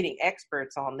of the leading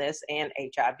experts on this and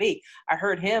HIV, I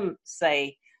heard him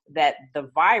say that the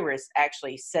virus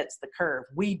actually sets the curve.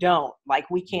 We don't. Like,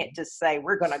 we can't just say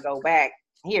we're going to go back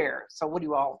here. So what do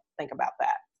you all think about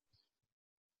that?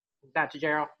 Dr.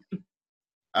 Gerald?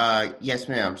 Yes,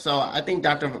 ma'am. So I think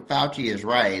Dr. Fauci is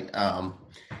right.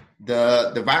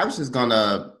 The virus is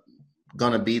gonna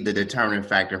be the determining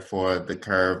factor for the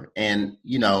curve. And,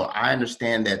 I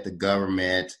understand that the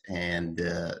government and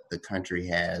the country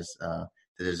has the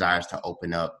desires to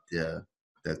open up the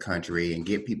country and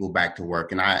get people back to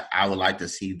work. And I would like to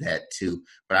see that too.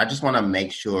 But I just want to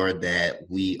make sure that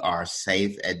we are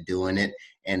safe at doing it,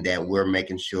 and that we're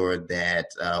making sure that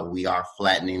we are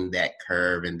flattening that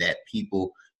curve, and that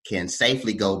people can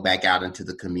safely go back out into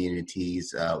the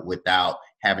communities without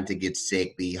having to get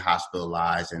sick, be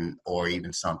hospitalized, or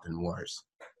even something worse.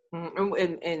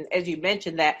 And as you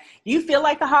mentioned that, do you feel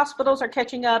like the hospitals are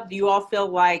catching up? Do you all feel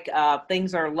like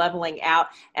things are leveling out?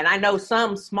 And I know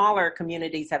some smaller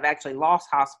communities have actually lost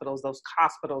hospitals. Those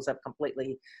hospitals have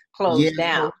completely closed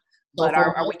down. But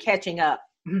are we catching up?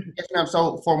 Yes, ma'am.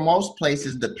 So for most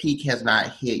places, the peak has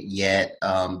not hit yet.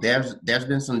 There's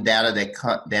been some data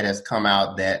that has come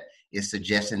out that is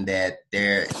suggesting that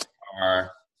there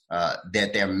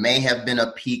may have been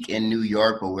a peak in New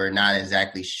York, but we're not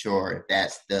exactly sure if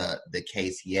that's the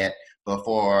case yet. But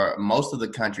for most of the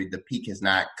country, the peak has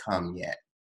not come yet.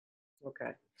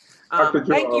 Okay.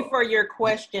 Thank you for your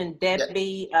question,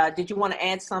 Debbie. Did you want to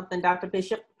add something, Dr.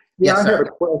 Bishop? Yeah, Yes, I sir. had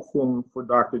a question for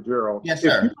Dr. Gerald. Yes,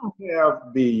 sir. If you don't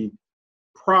have the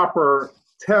proper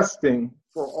testing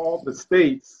for all the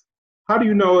states, how do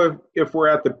you know if we're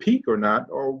at the peak or not,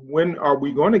 or when are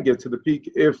we going to get to the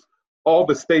peak if all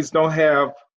the states don't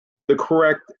have the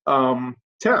correct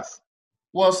tests?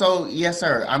 Well, so yes,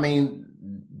 sir. I mean,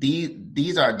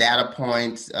 these are data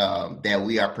points that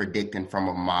we are predicting from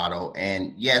a model,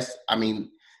 and yes, I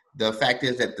mean, the fact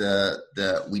is that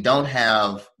the we don't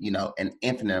have an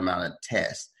infinite amount of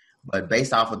tests, but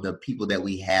based off of the people that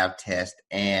we have tested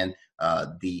and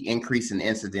the increase in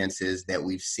incidences that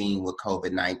we've seen with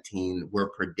COVID-19,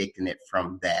 we're predicting it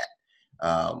from that.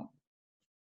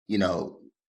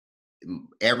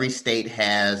 Every state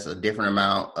has a different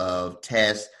amount of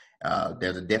tests.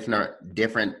 There's a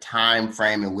different time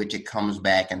frame in which it comes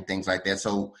back and things like that.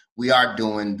 So we are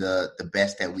doing the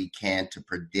best that we can to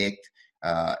predict,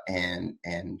 and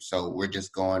so we're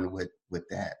just going with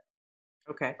that.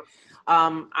 Okay.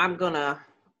 I'm gonna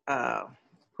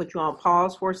put you on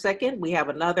pause for a second. We have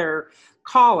another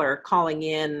caller calling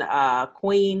in.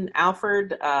 Queen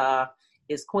Alford.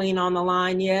 Is Queen on the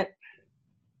line yet?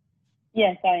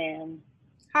 Yes, I am.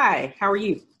 Hi, how are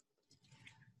you?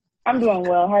 I'm doing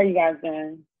well. How are you guys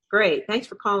doing? Great. Thanks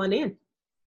for calling in.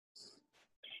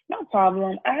 No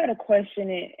problem. I had a question,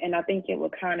 and I think it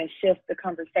would kind of shift the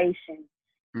conversation.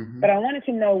 Mm-hmm. But I wanted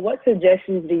to know, what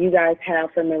suggestions do you guys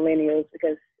have for millennials?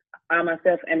 Because I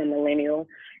myself am a millennial,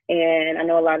 and I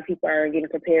know a lot of people are getting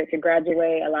prepared to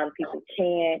graduate. A lot of people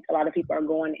can't. A lot of people are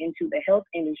going into the health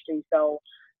industry. So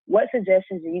what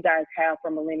suggestions do you guys have for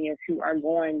millennials who are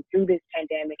going through this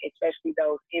pandemic, especially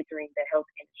those entering the health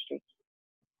industry?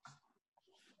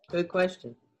 Good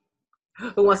question.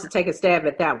 Who wants to take a stab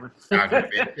at that one?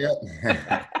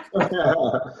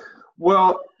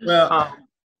 Well,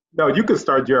 no, you can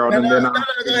start, Gerald. No, and then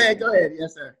go ahead.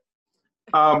 Yes, sir.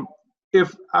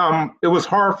 If it was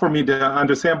hard for me to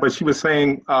understand, but she was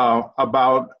saying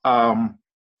about the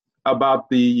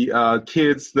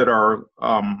kids that are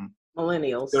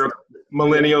millennials. That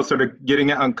are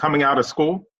getting out and coming out of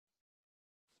school.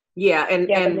 Yeah, and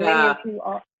who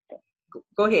are...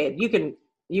 Go ahead. You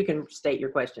can state your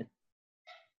question.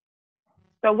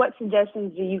 So what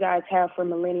suggestions do you guys have for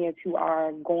millennials who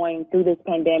are going through this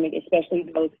pandemic, especially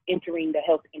those entering the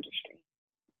health industry?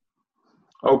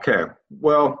 Okay.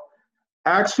 Well,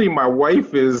 actually, my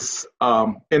wife is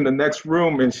in the next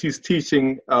room, and she's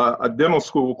teaching a dental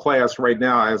school class right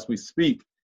now as we speak.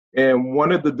 And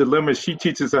one of the dilemmas, she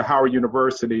teaches at Howard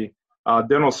University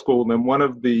dental school, and one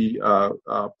of the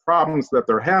problems that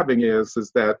they're having is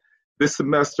that this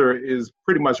semester is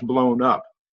pretty much blown up.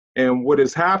 And what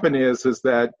has happened is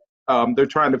that they're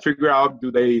trying to figure out,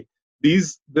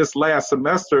 this last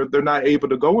semester, they're not able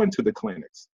to go into the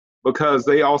clinics because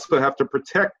they also have to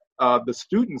protect the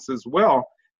students as well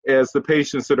as the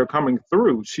patients that are coming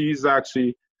through. She's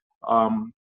actually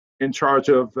in charge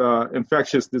of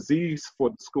infectious disease for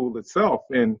the school itself.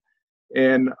 And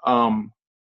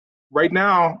right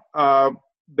now,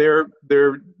 they're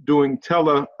doing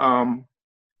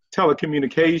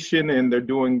telecommunication, and they're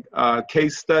doing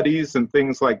case studies and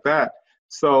things like that.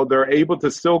 So they're able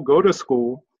to still go to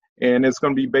school, and it's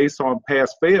going to be based on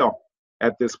pass-fail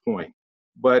at this point.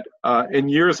 But in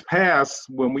years past,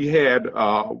 when we had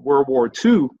World War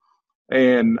II,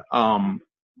 and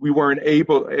we weren't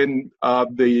able, and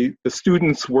the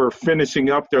students were finishing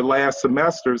up their last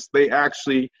semesters, they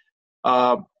actually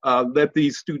let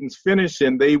these students finish,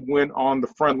 and they went on the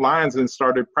front lines and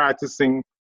started practicing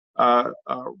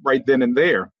right then and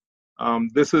there.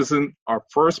 This isn't our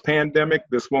first pandemic.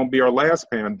 This won't be our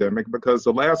last pandemic, because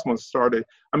the last one started,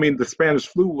 the Spanish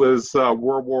flu was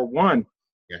World War I.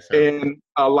 Yes, sir. And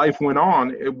life went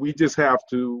on. We just have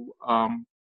to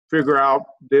figure out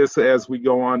this as we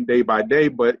go on day by day.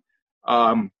 But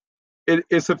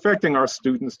it's affecting our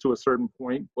students to a certain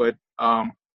point, but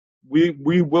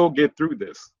we will get through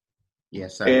this.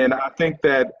 Yes, sir. And I think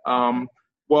that,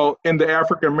 in the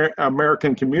African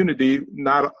American community,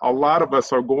 not a lot of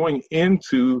us are going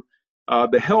into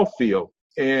the health field.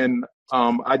 And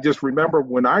I just remember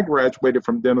when I graduated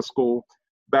from dental school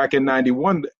back in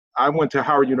 '91, I went to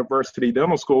Howard University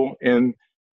Dental School, and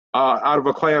out of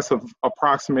a class of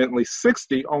approximately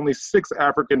 60, only 6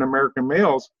 African American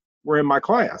males were in my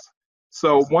class.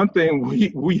 So one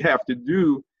thing we have to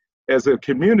do as a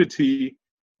community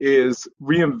is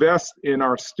reinvest in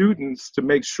our students to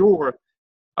make sure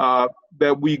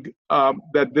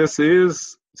that this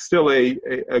is still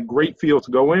a great field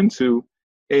to go into,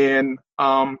 and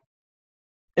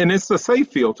it's a safe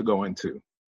field to go into.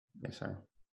 Yes, sir.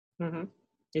 Mm-hmm.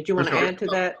 Did you want to add to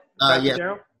that, Dr. Yes.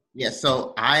 Gerald? Yes.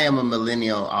 So I am a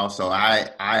millennial also.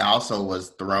 I also was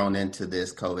thrown into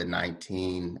this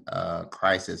COVID-19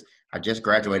 crisis. I just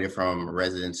graduated from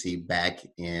residency back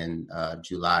in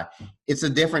July. It's a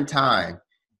different time.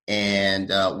 And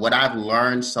what I've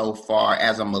learned so far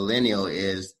as a millennial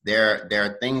is there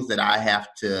are things that I have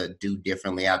to do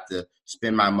differently. I have to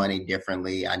spend my money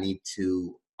differently. I need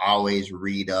to always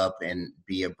read up and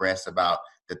be abreast about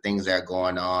the things that are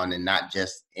going on, and not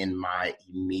just in my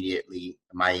immediate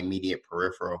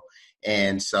peripheral.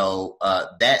 And so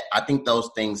that, I think those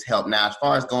things help. Now, as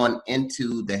far as going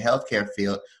into the healthcare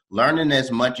field, learning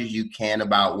as much as you can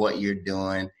about what you're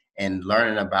doing and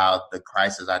learning about the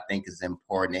crisis, I think is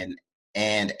important.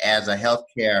 And as a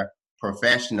healthcare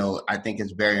professional, I think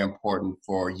it's very important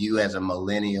for you as a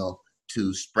millennial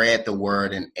to spread the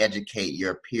word and educate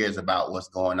your peers about what's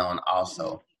going on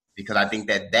also. Because I think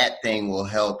that thing will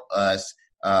help us,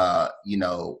 one,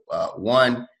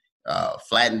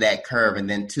 flatten that curve, and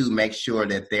then two, make sure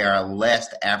that there are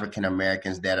less African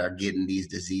Americans that are getting these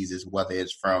diseases, whether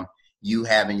it's from you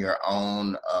having your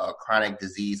own chronic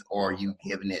disease or you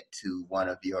giving it to one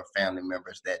of your family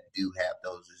members that do have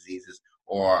those diseases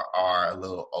or are a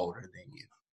little older than you.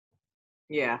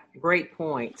 Yeah, great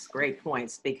points,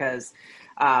 because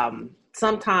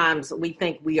sometimes we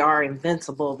think we are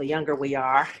invincible the younger we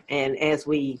are, and as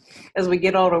we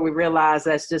get older, we realize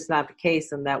that's just not the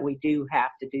case, and that we do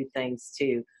have to do things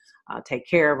to take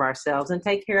care of ourselves and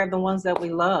take care of the ones that we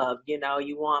love. You know,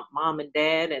 you want mom and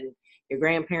dad and your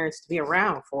grandparents to be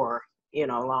around for, a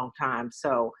long time.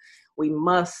 So we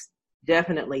must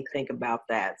definitely think about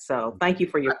that. So thank you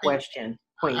for your question,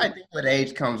 Queen. I think with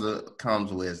age comes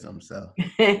wisdom. So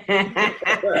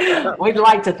we'd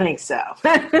like to think so.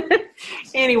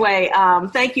 Anyway,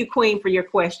 thank you, Queen, for your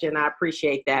question. I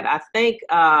appreciate that. I think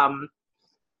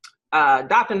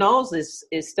Dr. Knowles is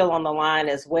still on the line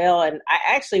as well, and I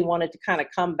actually wanted to kind of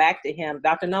come back to him.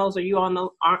 Dr. Knowles, are you on the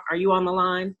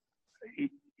line?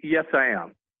 Yes, I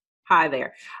am. Hi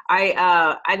there.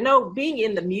 I know, being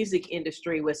in the music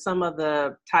industry with some of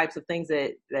the types of things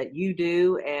that you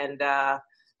do, and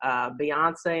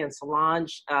Beyonce and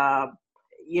Solange,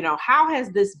 how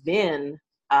has this been,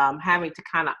 having to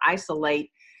kind of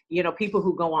isolate, people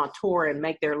who go on tour and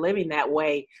make their living that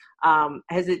way?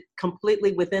 Has it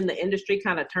completely within the industry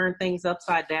kind of turned things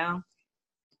upside down?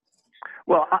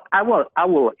 Well, I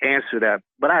will answer that,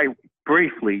 but I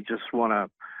briefly just want to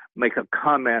make a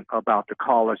comment about the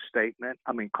call-in,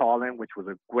 which was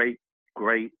a great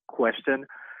question.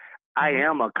 I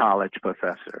am a college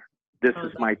professor. This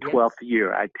is my 12th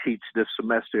year. I teach this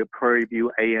semester at Prairie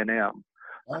View A&M.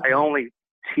 Okay. I only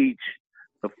teach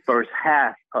the first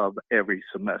half of every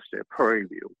semester at Prairie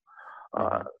View.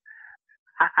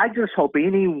 I just hope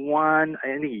any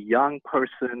young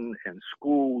person in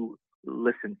school,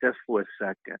 listen just for a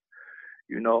second.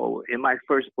 In my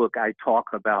first book, I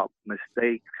talk about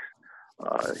mistakes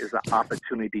is an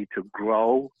opportunity to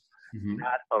grow,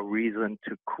 not a reason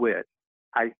to quit.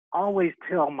 I always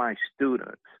tell my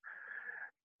students,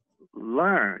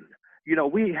 learn.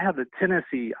 We have a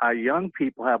tendency, our young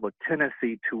people have a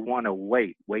tendency to want to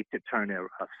wait to turn their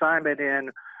assignment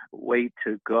in, wait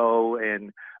to go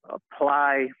and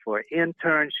apply for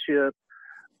internship.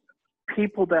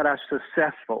 People that are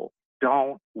successful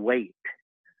don't wait.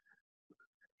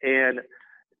 And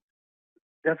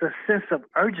there's a sense of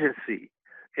urgency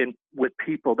with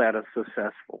people that are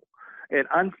successful. And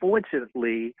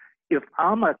unfortunately, if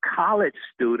I'm a college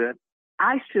student,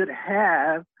 I should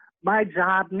have my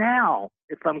job now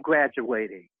if I'm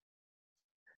graduating.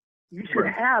 You should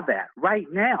have that right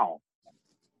now.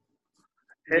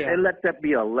 And let that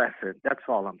be a lesson. That's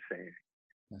all I'm saying.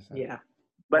 Yeah.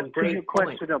 But to your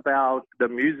question about the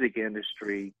music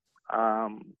industry,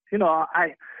 I'm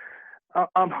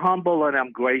humble and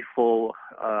I'm grateful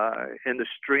in the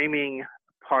streaming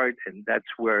part, and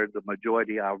that's where the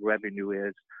majority of our revenue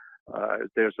is.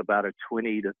 There's about a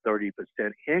 20 to 30%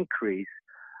 increase.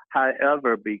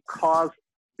 However, because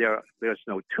there's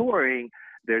no touring,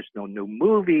 there's no new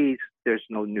movies, there's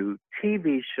no new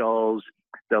TV shows,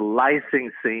 the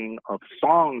licensing of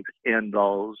songs in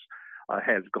those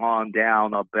has gone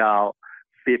down about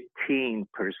 15%.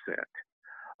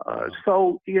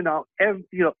 So,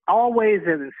 always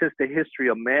and since the history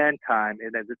of mankind,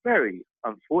 and it's very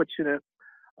unfortunate,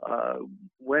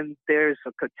 When there's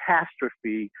a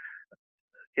catastrophe,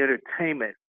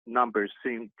 entertainment numbers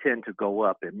tend to go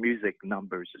up, and music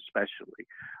numbers especially,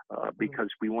 because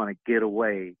we want to get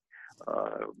away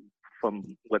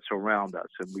from what's around us,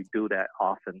 and we do that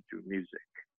often through music.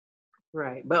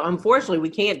 Right. But unfortunately, we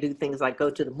can't do things like go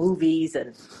to the movies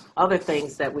and other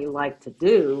things that we like to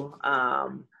do.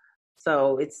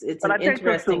 So it's an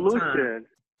interesting time.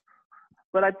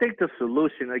 But I think the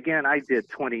solution, again, I did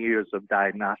 20 years of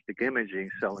diagnostic imaging,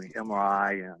 selling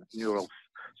MRI and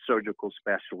neurosurgical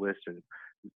specialists and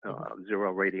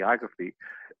zero radiography.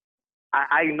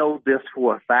 I know this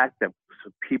for a fact that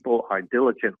people are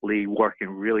diligently working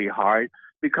really hard,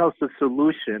 because the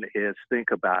solution is,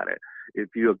 think about it.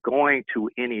 If you're going to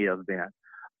any event,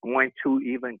 going to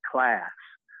even class,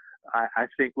 I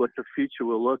think what the future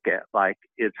will look at, like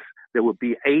there will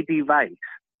be a device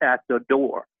at the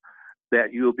door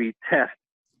that you'll be tested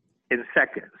in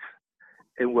seconds.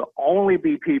 It will only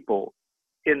be people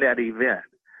in that event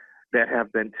that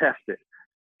have been tested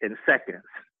in seconds.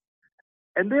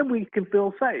 And then we can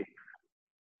feel safe.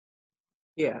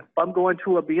 Yeah. If I'm going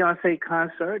to a Beyonce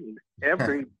concert and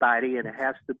everybody, and it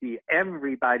has to be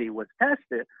everybody was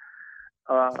tested,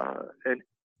 and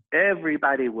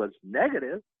everybody was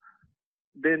negative,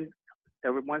 then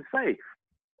everyone's safe.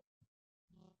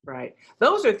 Right.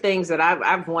 Those are things that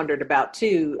I've wondered about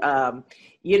too.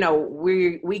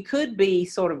 We could be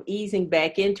sort of easing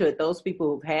back into it. Those people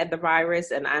who've had the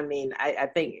virus, and I mean, I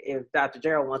think if Dr.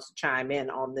 Gerald wants to chime in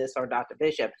on this, or Dr.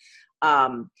 Bishop,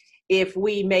 if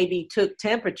we maybe took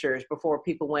temperatures before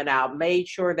people went out, made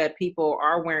sure that people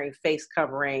are wearing face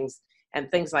coverings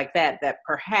and things like that, that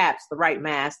perhaps the right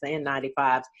mask, the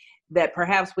N95s, that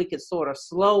perhaps we could sort of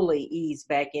slowly ease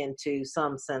back into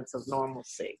some sense of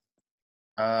normalcy.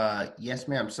 Yes,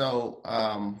 ma'am. So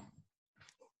I'm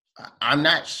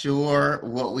not sure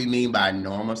what we mean by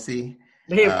normalcy.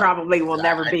 It probably will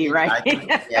never be, right? I think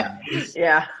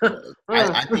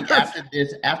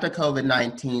after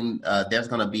COVID-19, there's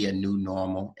going to be a new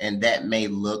normal, and that may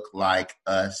look like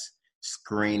us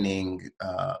screening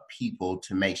people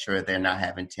to make sure they're not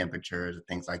having temperatures or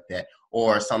things like that,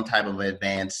 or some type of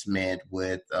advancement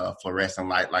with fluorescent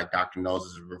light, like Dr. Knowles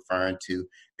is referring to,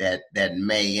 that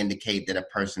may indicate that a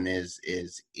person is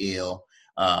ill.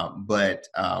 But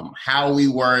how we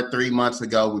were 3 months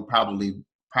ago, we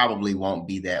probably won't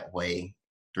be that way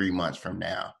 3 months from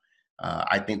now.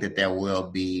 I think that there will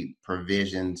be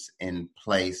provisions in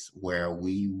place where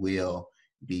we will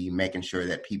be making sure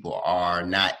that people are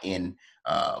not in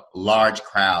large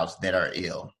crowds that are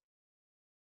ill.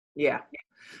 Yeah,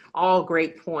 all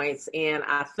great points. And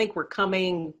I think we're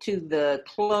coming to the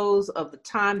close of the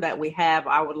time that we have.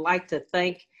 I would like to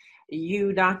thank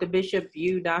you, Dr. Bishop,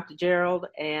 you, Dr. Gerald,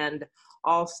 and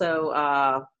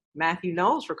also Mathew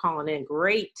Knowles for calling in.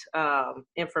 Great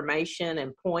information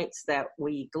and points that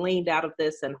we gleaned out of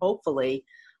this, and hopefully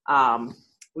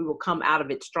we will come out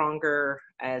of it stronger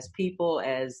as people,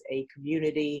 as a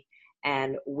community,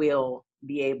 and we'll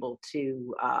be able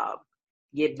to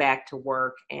get back to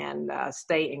work and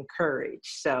stay encouraged.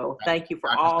 So thank you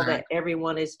for all that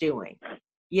everyone is doing.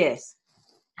 Yes.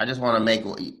 I just want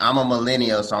to I'm a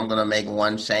millennial, so I'm going to make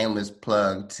one shameless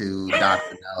plug to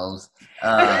Dr. Knowles.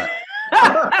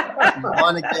 If you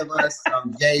want to give us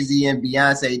some Jay-Z and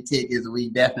Beyonce tickets, we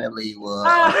definitely will.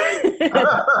 Had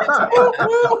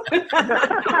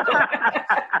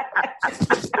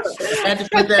to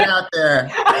put that out there.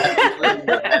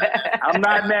 I'm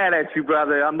not mad at you,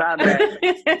 brother. I'm not mad.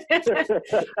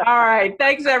 All right.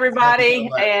 Thanks, everybody.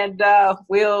 And I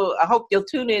hope you'll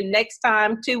tune in next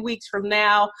time, 2 weeks from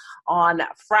now, on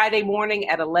Friday morning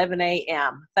at 11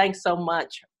 a.m. Thanks so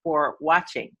much for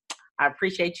watching. I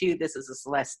appreciate you. This is the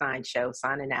Celeste Stein Show,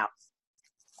 signing out.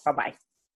 Bye-bye.